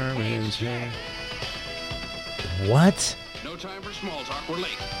 Herman's Head. What? No time for small talk. We're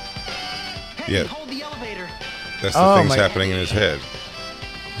late. Yeah. Hold the elevator. That's the things happening in his head.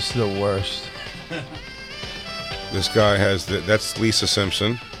 This is the worst. This guy has that's Lisa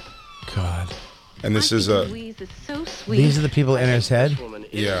Simpson. God. And this is Louise is so sweet. These are the people in his head?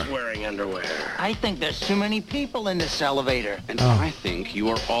 Yeah. Wearing underwear. I think there's too many people in this elevator. And I think you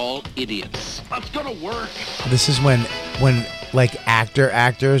are all idiots. Let's go to work. This is when like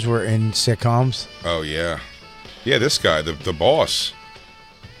actors were in sitcoms. Oh yeah. Yeah, this guy, the boss.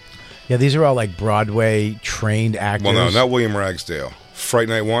 Yeah, these are all like Broadway trained actors. Well, no, not William Ragsdale. Fright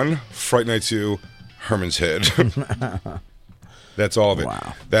Night 1, Fright Night 2, Herman's Head. That's all of it.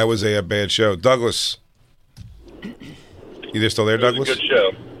 Wow. That was a bad show. Douglas. You still there, Douglas? It was a good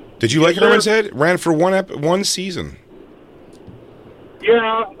show. Did you like Herman's Head? It ran for one season. Yeah,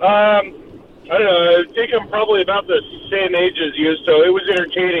 I don't know. I think I'm probably about the same age as you, so it was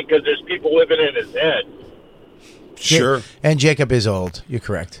entertaining because there's people living in his head. Sure. And Jacob is old. You're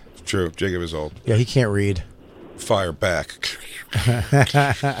correct. True. Jacob is old. Yeah, he can't read. fire back.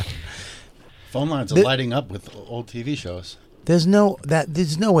 Phone lines are lighting up with old TV shows. There's no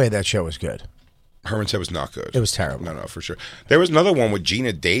way that show was good. Herman's Head was not good. It was terrible. No, for sure. There was another one with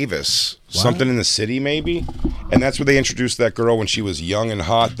Gina Davis, Something in the City, maybe, and that's where they introduced that girl when she was young and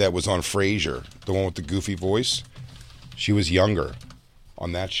hot. That was on Frasier, the one with the goofy voice. She was younger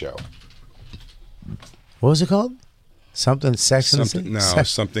on that show. What was it called? Something Sex in the City? No,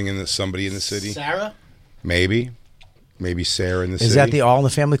 something in the Somebody in the City. Sarah? Maybe Sarah in the City. Is that the All in the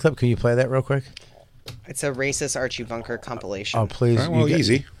Family clip? Can you play that real quick? It's a racist Archie Bunker compilation. Oh, please. All right, well,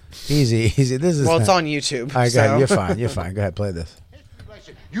 easy. Easy. This is. Well, it's on YouTube. All right, so. You're fine. You're fine. Go ahead, play this.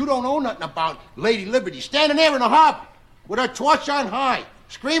 You don't know nothing about Lady Liberty standing there in the harbor with her torch on high,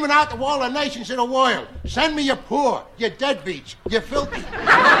 screaming out to all the nations of the world, send me your poor, your deadbeats, you filthy.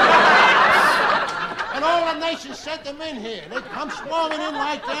 And all the nations sent them in here. They come swarming in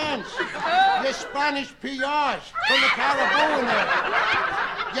like ants. Your Spanish PRs from the Caribbean area.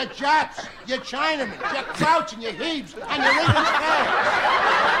 Your Japs, your Chinamen, your Krauts and your Hebes, and your English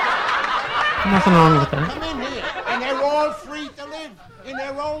Nothing wrong with that. Come in here, and they're all free to live in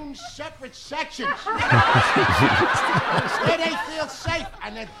their own separate sections. Where they feel safe,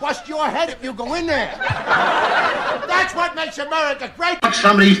 and they bust your head if you go in there. That's what makes America great.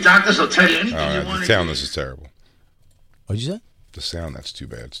 Some of these doctors will tell you anything you want the sound, this is terrible. What'd you say? The sound, that's too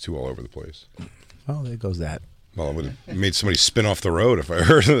bad. It's too all over the place. Oh, there goes that. Well, it would have made somebody spin off the road if I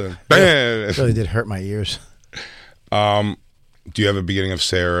heard it. It really did hurt my ears. Do you have a beginning of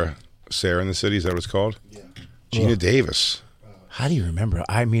Sarah in the City? Is that what it's called? Yeah. Gina Davis. How do you remember?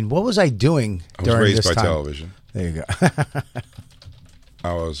 I mean, what was I doing during this time? I was raised by television. There you go.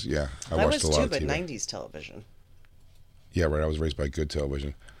 I watched a lot of but TV. 90s television. Yeah, right. I was raised by good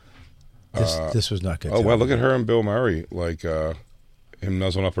television. This was not good. Oh, well, look at her and Bill Murray, like him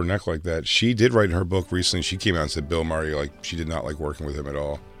nuzzling up her neck like that. She did write in her book recently. She came out and said Bill Murray, like, she did not like working with him at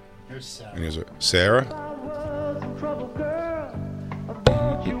all. Here's Sarah. And he was like, Sarah?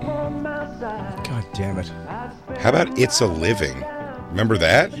 God damn it. How about It's a Living? Remember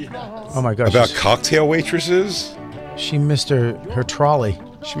that? Oh my gosh. About cocktail waitresses? She missed her trolley.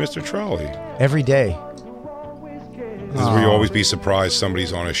 She missed her trolley. Every day. This is where you always be surprised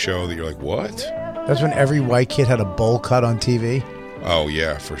somebody's on a show that you're like, what? That's when every white kid had a bowl cut on TV. Oh,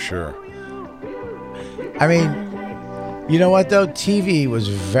 yeah, for sure. I mean, you know what, though? TV was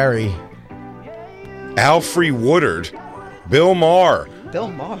very... Alfre Woodard. Bill Maher. Bill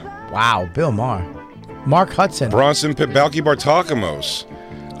Maher. Wow, Bill Maher. Mark Hudson. Bronson Balky Bartakamos.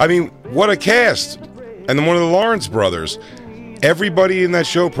 I mean, what a cast. And then one of the Lawrence brothers. Everybody in that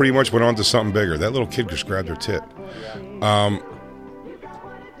show pretty much went on to something bigger. That little kid just grabbed her tit.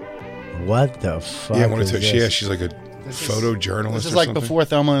 What the fuck? Yeah, is this? Yeah, she's like a photojournalist. This is like before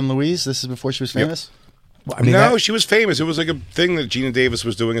Thelma and Louise. This is before she was famous. Yep. Well, I mean, no, she was famous. It was like a thing that Gina Davis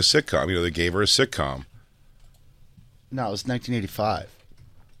was doing a sitcom. You know, they gave her a sitcom. No, it was 1985.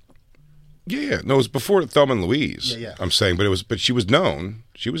 Yeah. No, it was before Thelma and Louise. Yeah. I'm saying, but she was known.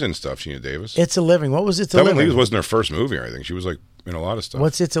 She was in stuff, Gina Davis. It's a Living. What was It's a Thelma Living? and Louise wasn't her first movie or anything. She was like in a lot of stuff.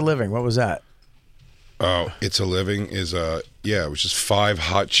 What's It's a Living? What was that? Oh, It's a Living is it was just 5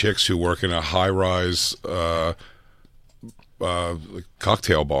 hot chicks who work in a high-rise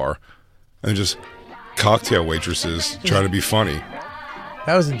cocktail bar, and just cocktail waitresses trying to be funny.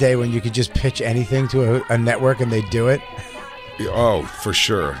 That was a day when you could just pitch anything to a network and they'd do it. Oh, for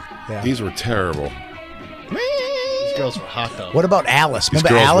sure. Yeah. These were terrible. These girls were hot, though. What about Alice? These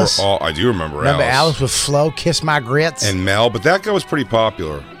Remember girls Alice? I do remember Alice. Remember Alice with Flo, Kiss My Grits? And Mel, but that guy was pretty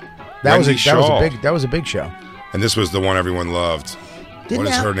popular. That was Wendy a big show. And this was the one everyone loved. What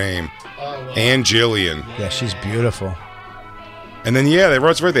is her name? Ann Jillian. Yeah, she's beautiful. And then,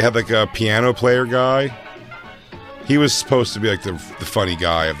 that's right. They had like a piano player guy. He was supposed to be like the funny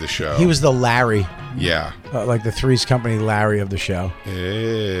guy of the show. He was the Larry. Yeah. Like the Three's Company Larry of the show.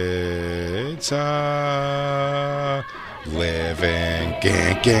 It's a living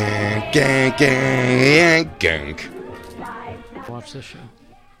gank, gank, gank, gank, gank. Watch this show.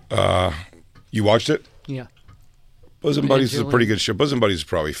 You watched it? Yeah. Bosom Buddies is a pretty good show. Bosom Buddies is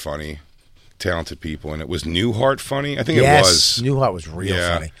probably funny, talented people, and it was Newhart funny. I think it was. Newhart was real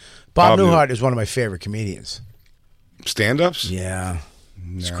funny. Bob Newhart is one of my favorite comedians. Stand-ups? Yeah,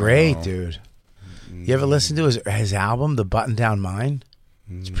 it's great, dude. You ever listen to his album, The Button Down Mind?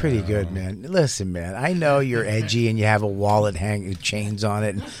 It's pretty good, man. Listen, man, I know you're edgy and you have a wallet hanging with chains on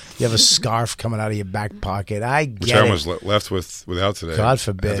it and you have a scarf coming out of your back pocket. I get Which I almost left without today. God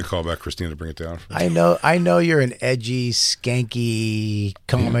forbid. I had to call back Christina to bring it down. I know you're an edgy, skanky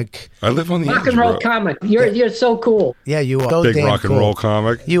comic. I live on the rock edge, and roll bro. comic. You're so cool. Yeah, you are. So Big damn rock and cool. roll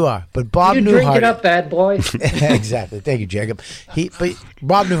comic. You are. But Bob you Newhart. drink it up, bad boy. Exactly. Thank you, Jacob. But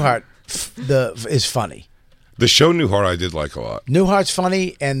Bob Newhart is funny. The show Newhart I did like a lot. Newhart's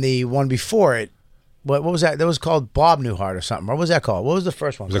funny, and the one before it, what was that? That was called Bob Newhart or something. What was that called? What was the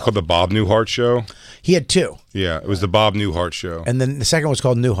first one? Was it called the Bob Newhart Show? He had two. Yeah, it was the Bob Newhart Show. And then the second was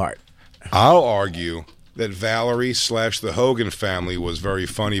called Newhart. I'll argue that Valerie / the Hogan family was very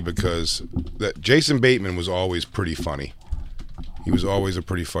funny because that Jason Bateman was always pretty funny. He was always a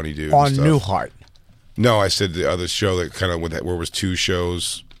pretty funny dude. On and stuff. Newhart. No, I said the other show that kind of where it was two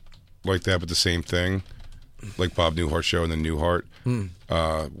shows like that, but the same thing, like Bob Newhart Show and then Newhart,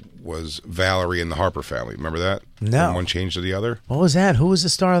 was Valerie and the Harper family. Remember that? No. When one changed to the other. What was that? Who was the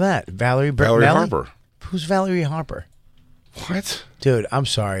star of that? Valerie Harper. Who's Valerie Harper? What? Dude, I'm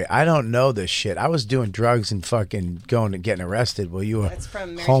sorry. I don't know this shit. I was doing drugs and fucking going and getting arrested while you were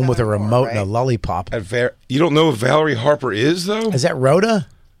home with a remote and a lollipop. You don't know who Valerie Harper is, though? Is that Rhoda?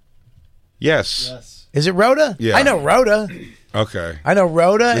 Yes. Is it Rhoda? Yeah. I know Rhoda. Okay. I know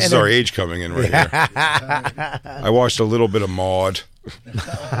Rhoda. This is our age coming in right here. I watched a little bit of Maude.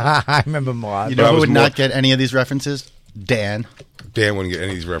 I remember Maude. You know who would not get any of these references? Dan. Dan wouldn't get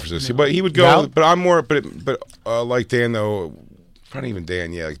any of these references, but he would go. No? But I'm more. But like Dan though, not even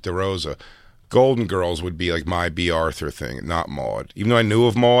Dan. Yeah, like DeRosa. Golden Girls would be like my B. Arthur thing, not Maude. Even though I knew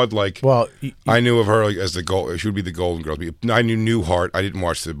of Maude, like I knew of her like, as the gold. She would be the Golden Girls. I knew Newhart. I didn't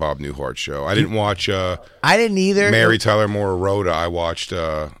watch the Bob Newhart show. I didn't watch. I didn't either. Mary Tyler Moore or Rhoda. I watched.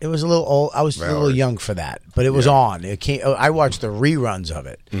 It was a little old. I was Valerie. a little young for that, but it was on. It came. I watched the reruns of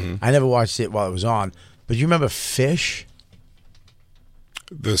it. Mm-hmm. I never watched it while it was on. But you remember Fish?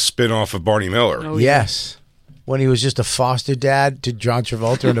 The spin-off of Barney Miller. Oh, yes. When he was just a foster dad to John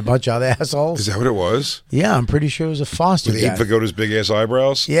Travolta and a bunch of other assholes. Is that what it was? Yeah, I'm pretty sure it was a foster With dad. Abe Vigoda's big ass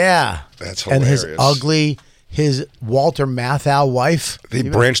eyebrows. Yeah, That's and hilarious. his Walter Matthau wife. They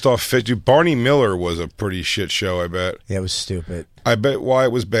branched off fit. Dude, Barney Miller was a pretty shit show, I bet. Yeah, it was stupid. I bet why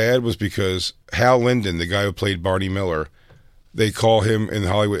it was bad was because Hal Linden, the guy who played Barney Miller, they call him in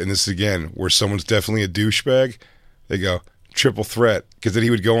Hollywood, and this is again where someone's definitely a douchebag. They go, triple threat, because then he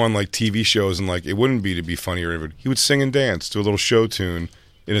would go on like TV shows and like it wouldn't be to be funny or anything. He would sing and dance to a little show tune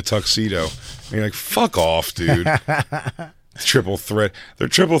in a tuxedo. And you're like, fuck off, dude. Triple threat. They're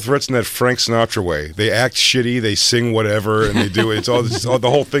triple threats in that Frank Sinatra way. They act shitty, they sing whatever, and they do it. It's all the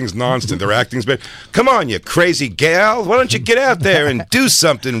whole thing's nonsense. Their acting's bad. Come on, you crazy gal. Why don't you get out there and do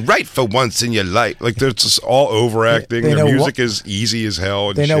something right for once in your life? Like they're just all overacting. They Their know music is easy as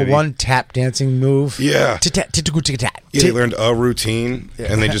hell. And They know shitty. one tap dancing move. Yeah. Tat. Yeah, they learned a routine,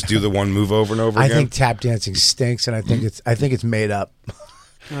 and they just do the one move over and over I again. think tap dancing stinks, and I think it's made up.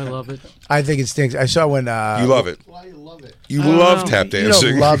 I love it. I think it stinks. I saw when you love it. Why you love it? You I don't love know. tap You dancing.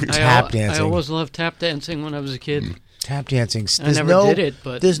 don't love tap dancing. I always loved tap dancing when I was a kid. Tap dancing. I never did it,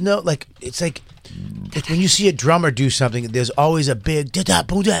 but there's no like. It's like when you see a drummer do something. There's always a big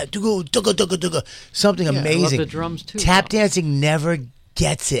something Yeah, I love amazing. the drums too, Tap dancing never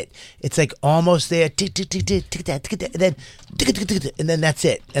gets it. It's like almost there, and then that's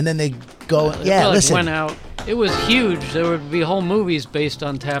it. And then they go. I Yeah, feel like listen. went out. It was huge. There would be whole movies based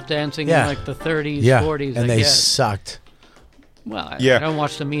on tap dancing Yeah. in like the 30s, Yeah, 40s. and I they guess. sucked. Well, I don't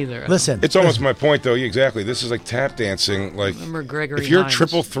watch them either. Listen, It's almost my point, though. Yeah, exactly. This is like tap dancing. Like, Remember Gregory if you're Hines? a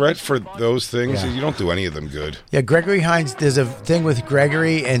triple threat for those things, Yeah. you don't do any of them good. Yeah, Gregory Hines. There's a thing with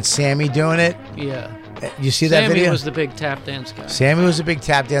Gregory and Sammy doing it. Yeah. You see that Sammy video? was the big tap dance guy. Sammy was a big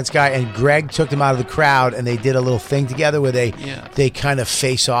tap dance guy, and Greg took them out of the crowd, and they did a little thing together where they kind of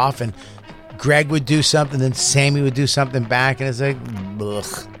face off, and Greg would do something, then Sammy would do something back, and it's like,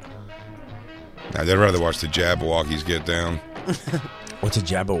 ugh. I'd rather watch the Jabberwockies get down. What's a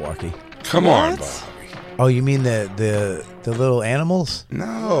Jabberwocky? Come on, Bob. Oh, you mean the little animals?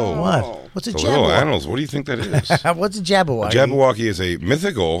 No. What? What's a The Jabberwocky? little animals. What do you think that is? What's a Jabberwocky? A Jabberwocky is a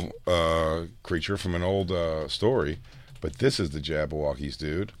mythical creature from an old story, but this is the Jabberwockies,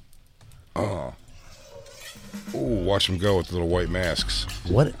 dude. Oh. Ooh, watch them go with the little white masks.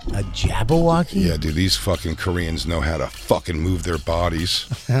 What? A Jabberwocky? Yeah, dude, these fucking Koreans know how to fucking move their bodies.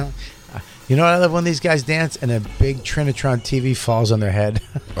 You know what I love when these guys dance and a big Trinitron TV falls on their head.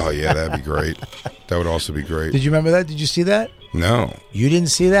 Oh, yeah, that'd be great. That would also be great. Did you remember that? Did you see that? No. You didn't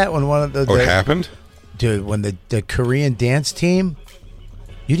see that when one of the... Oh, it happened? Dude, when the Korean dance team...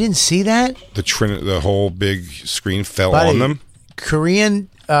 You didn't see that? The whole big screen fell Buddy, on them? Korean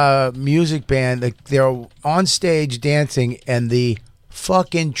music band. They're on stage dancing, and the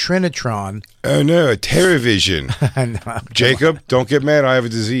fucking Trinitron. Oh no, TerraVision. No, Jacob, don't get mad. I have a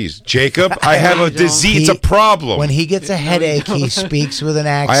disease. Jacob, I have a disease. It's a problem. When he gets a headache, he speaks with an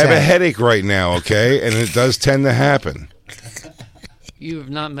accent. I have a headache right now, okay? And it does tend to happen. You have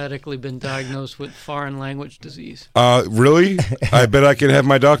not medically been diagnosed with foreign language disease. Really? I bet I can have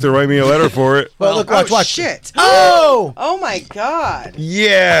my doctor write me a letter for it. Well, look, watch. Shit. Oh! Oh my God.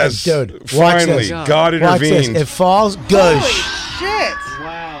 Yes. Dude, finally, God intervened. It falls. Gush. Holy shit.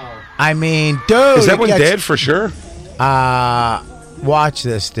 Wow. I mean, dude. Is that one dead for sure? Watch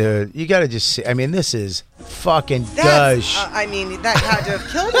this, dude. You got to just see. I mean, this is fucking That's, gush. I mean, that had to have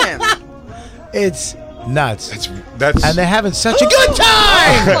killed him. It's nuts. That's and they're having such a good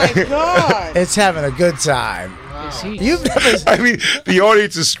time. Oh my God. It's having a good time. You've never. I mean, the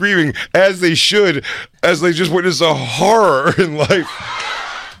audience is screaming as they should, as they just witness a horror in life.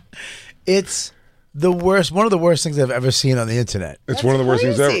 It's the worst. One of the worst things I've ever seen on the internet. It's one of the worst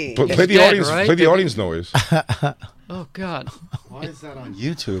things ever. It's Play the dead, audience. right? Play the audience noise. Oh God. Why is that on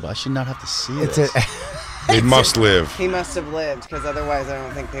YouTube? I should not have to see It's it. They must live. He must have lived, because otherwise I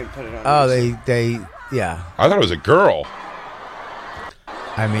don't think they'd put it on. Oh, YouTube. yeah. I thought it was a girl.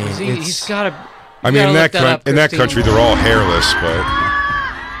 I mean, He's got to. I mean, in that country, they're all hairless, but.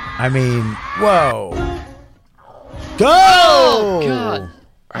 I mean, whoa. Go! Oh God.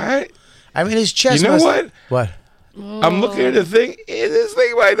 I mean, his chest. You know what? What? I'm looking at the thing. This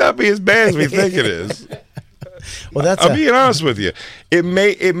thing might not be as bad as we think it is. Well, that's. I'm being honest with you. It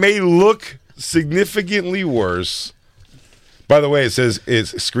may look significantly worse. By the way, it says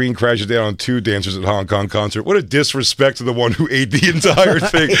its screen crashes down on 2 dancers at Hong Kong concert. What a disrespect to the one who ate the entire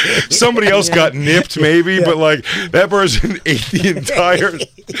thing. Somebody else got nipped, maybe, but like that person ate the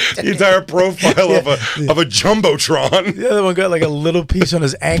entire profile of a jumbotron. The other one got like a little piece on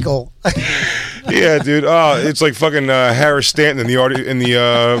his ankle. Yeah, dude. It's like fucking Harris Stanton in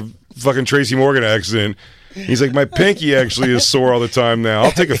the fucking Tracy Morgan accident. He's like, my pinky actually is sore all the time now.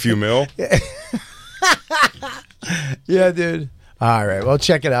 I'll take a few mil. Yeah, dude. All right. Well,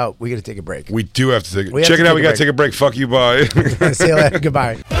 check it out. We got to take a break. We do have to take it. Check it out. We got to take a break. Fuck you. Bye. See you later.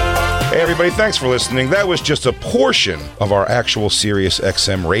 Goodbye. Hey, everybody. Thanks for listening. That was just a portion of our actual Sirius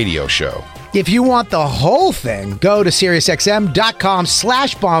XM radio show. If you want the whole thing, go to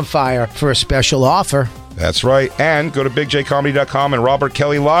SiriusXM.com/bonfire for a special offer. That's right. And go to BigJComedy.com and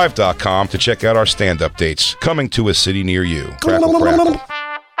RobertKellyLive.com to check out our stand-up dates coming to a city near you. Crackle, crackle.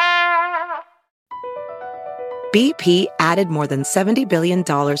 BP added more than $70 billion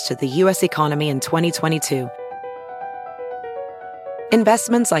to the U.S. economy in 2022.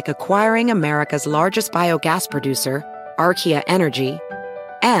 Investments like acquiring America's largest biogas producer, Archaea Energy,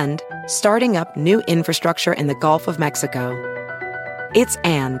 and starting up new infrastructure in the Gulf of Mexico. It's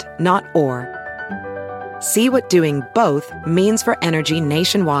and, not or. See what doing both means for energy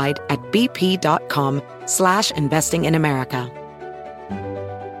nationwide at bp.com/investing in America.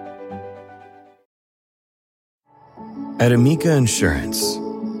 At Amica Insurance,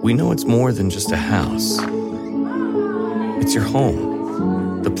 we know it's more than just a house. It's your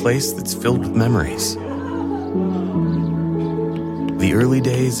home, the place that's filled with memories. The early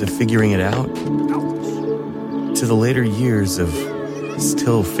days of figuring it out, to the later years of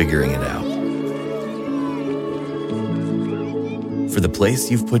still figuring it out. For the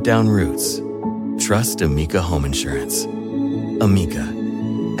place you've put down roots, trust Amica Home Insurance. Amica,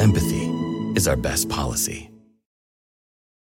 empathy is our best policy.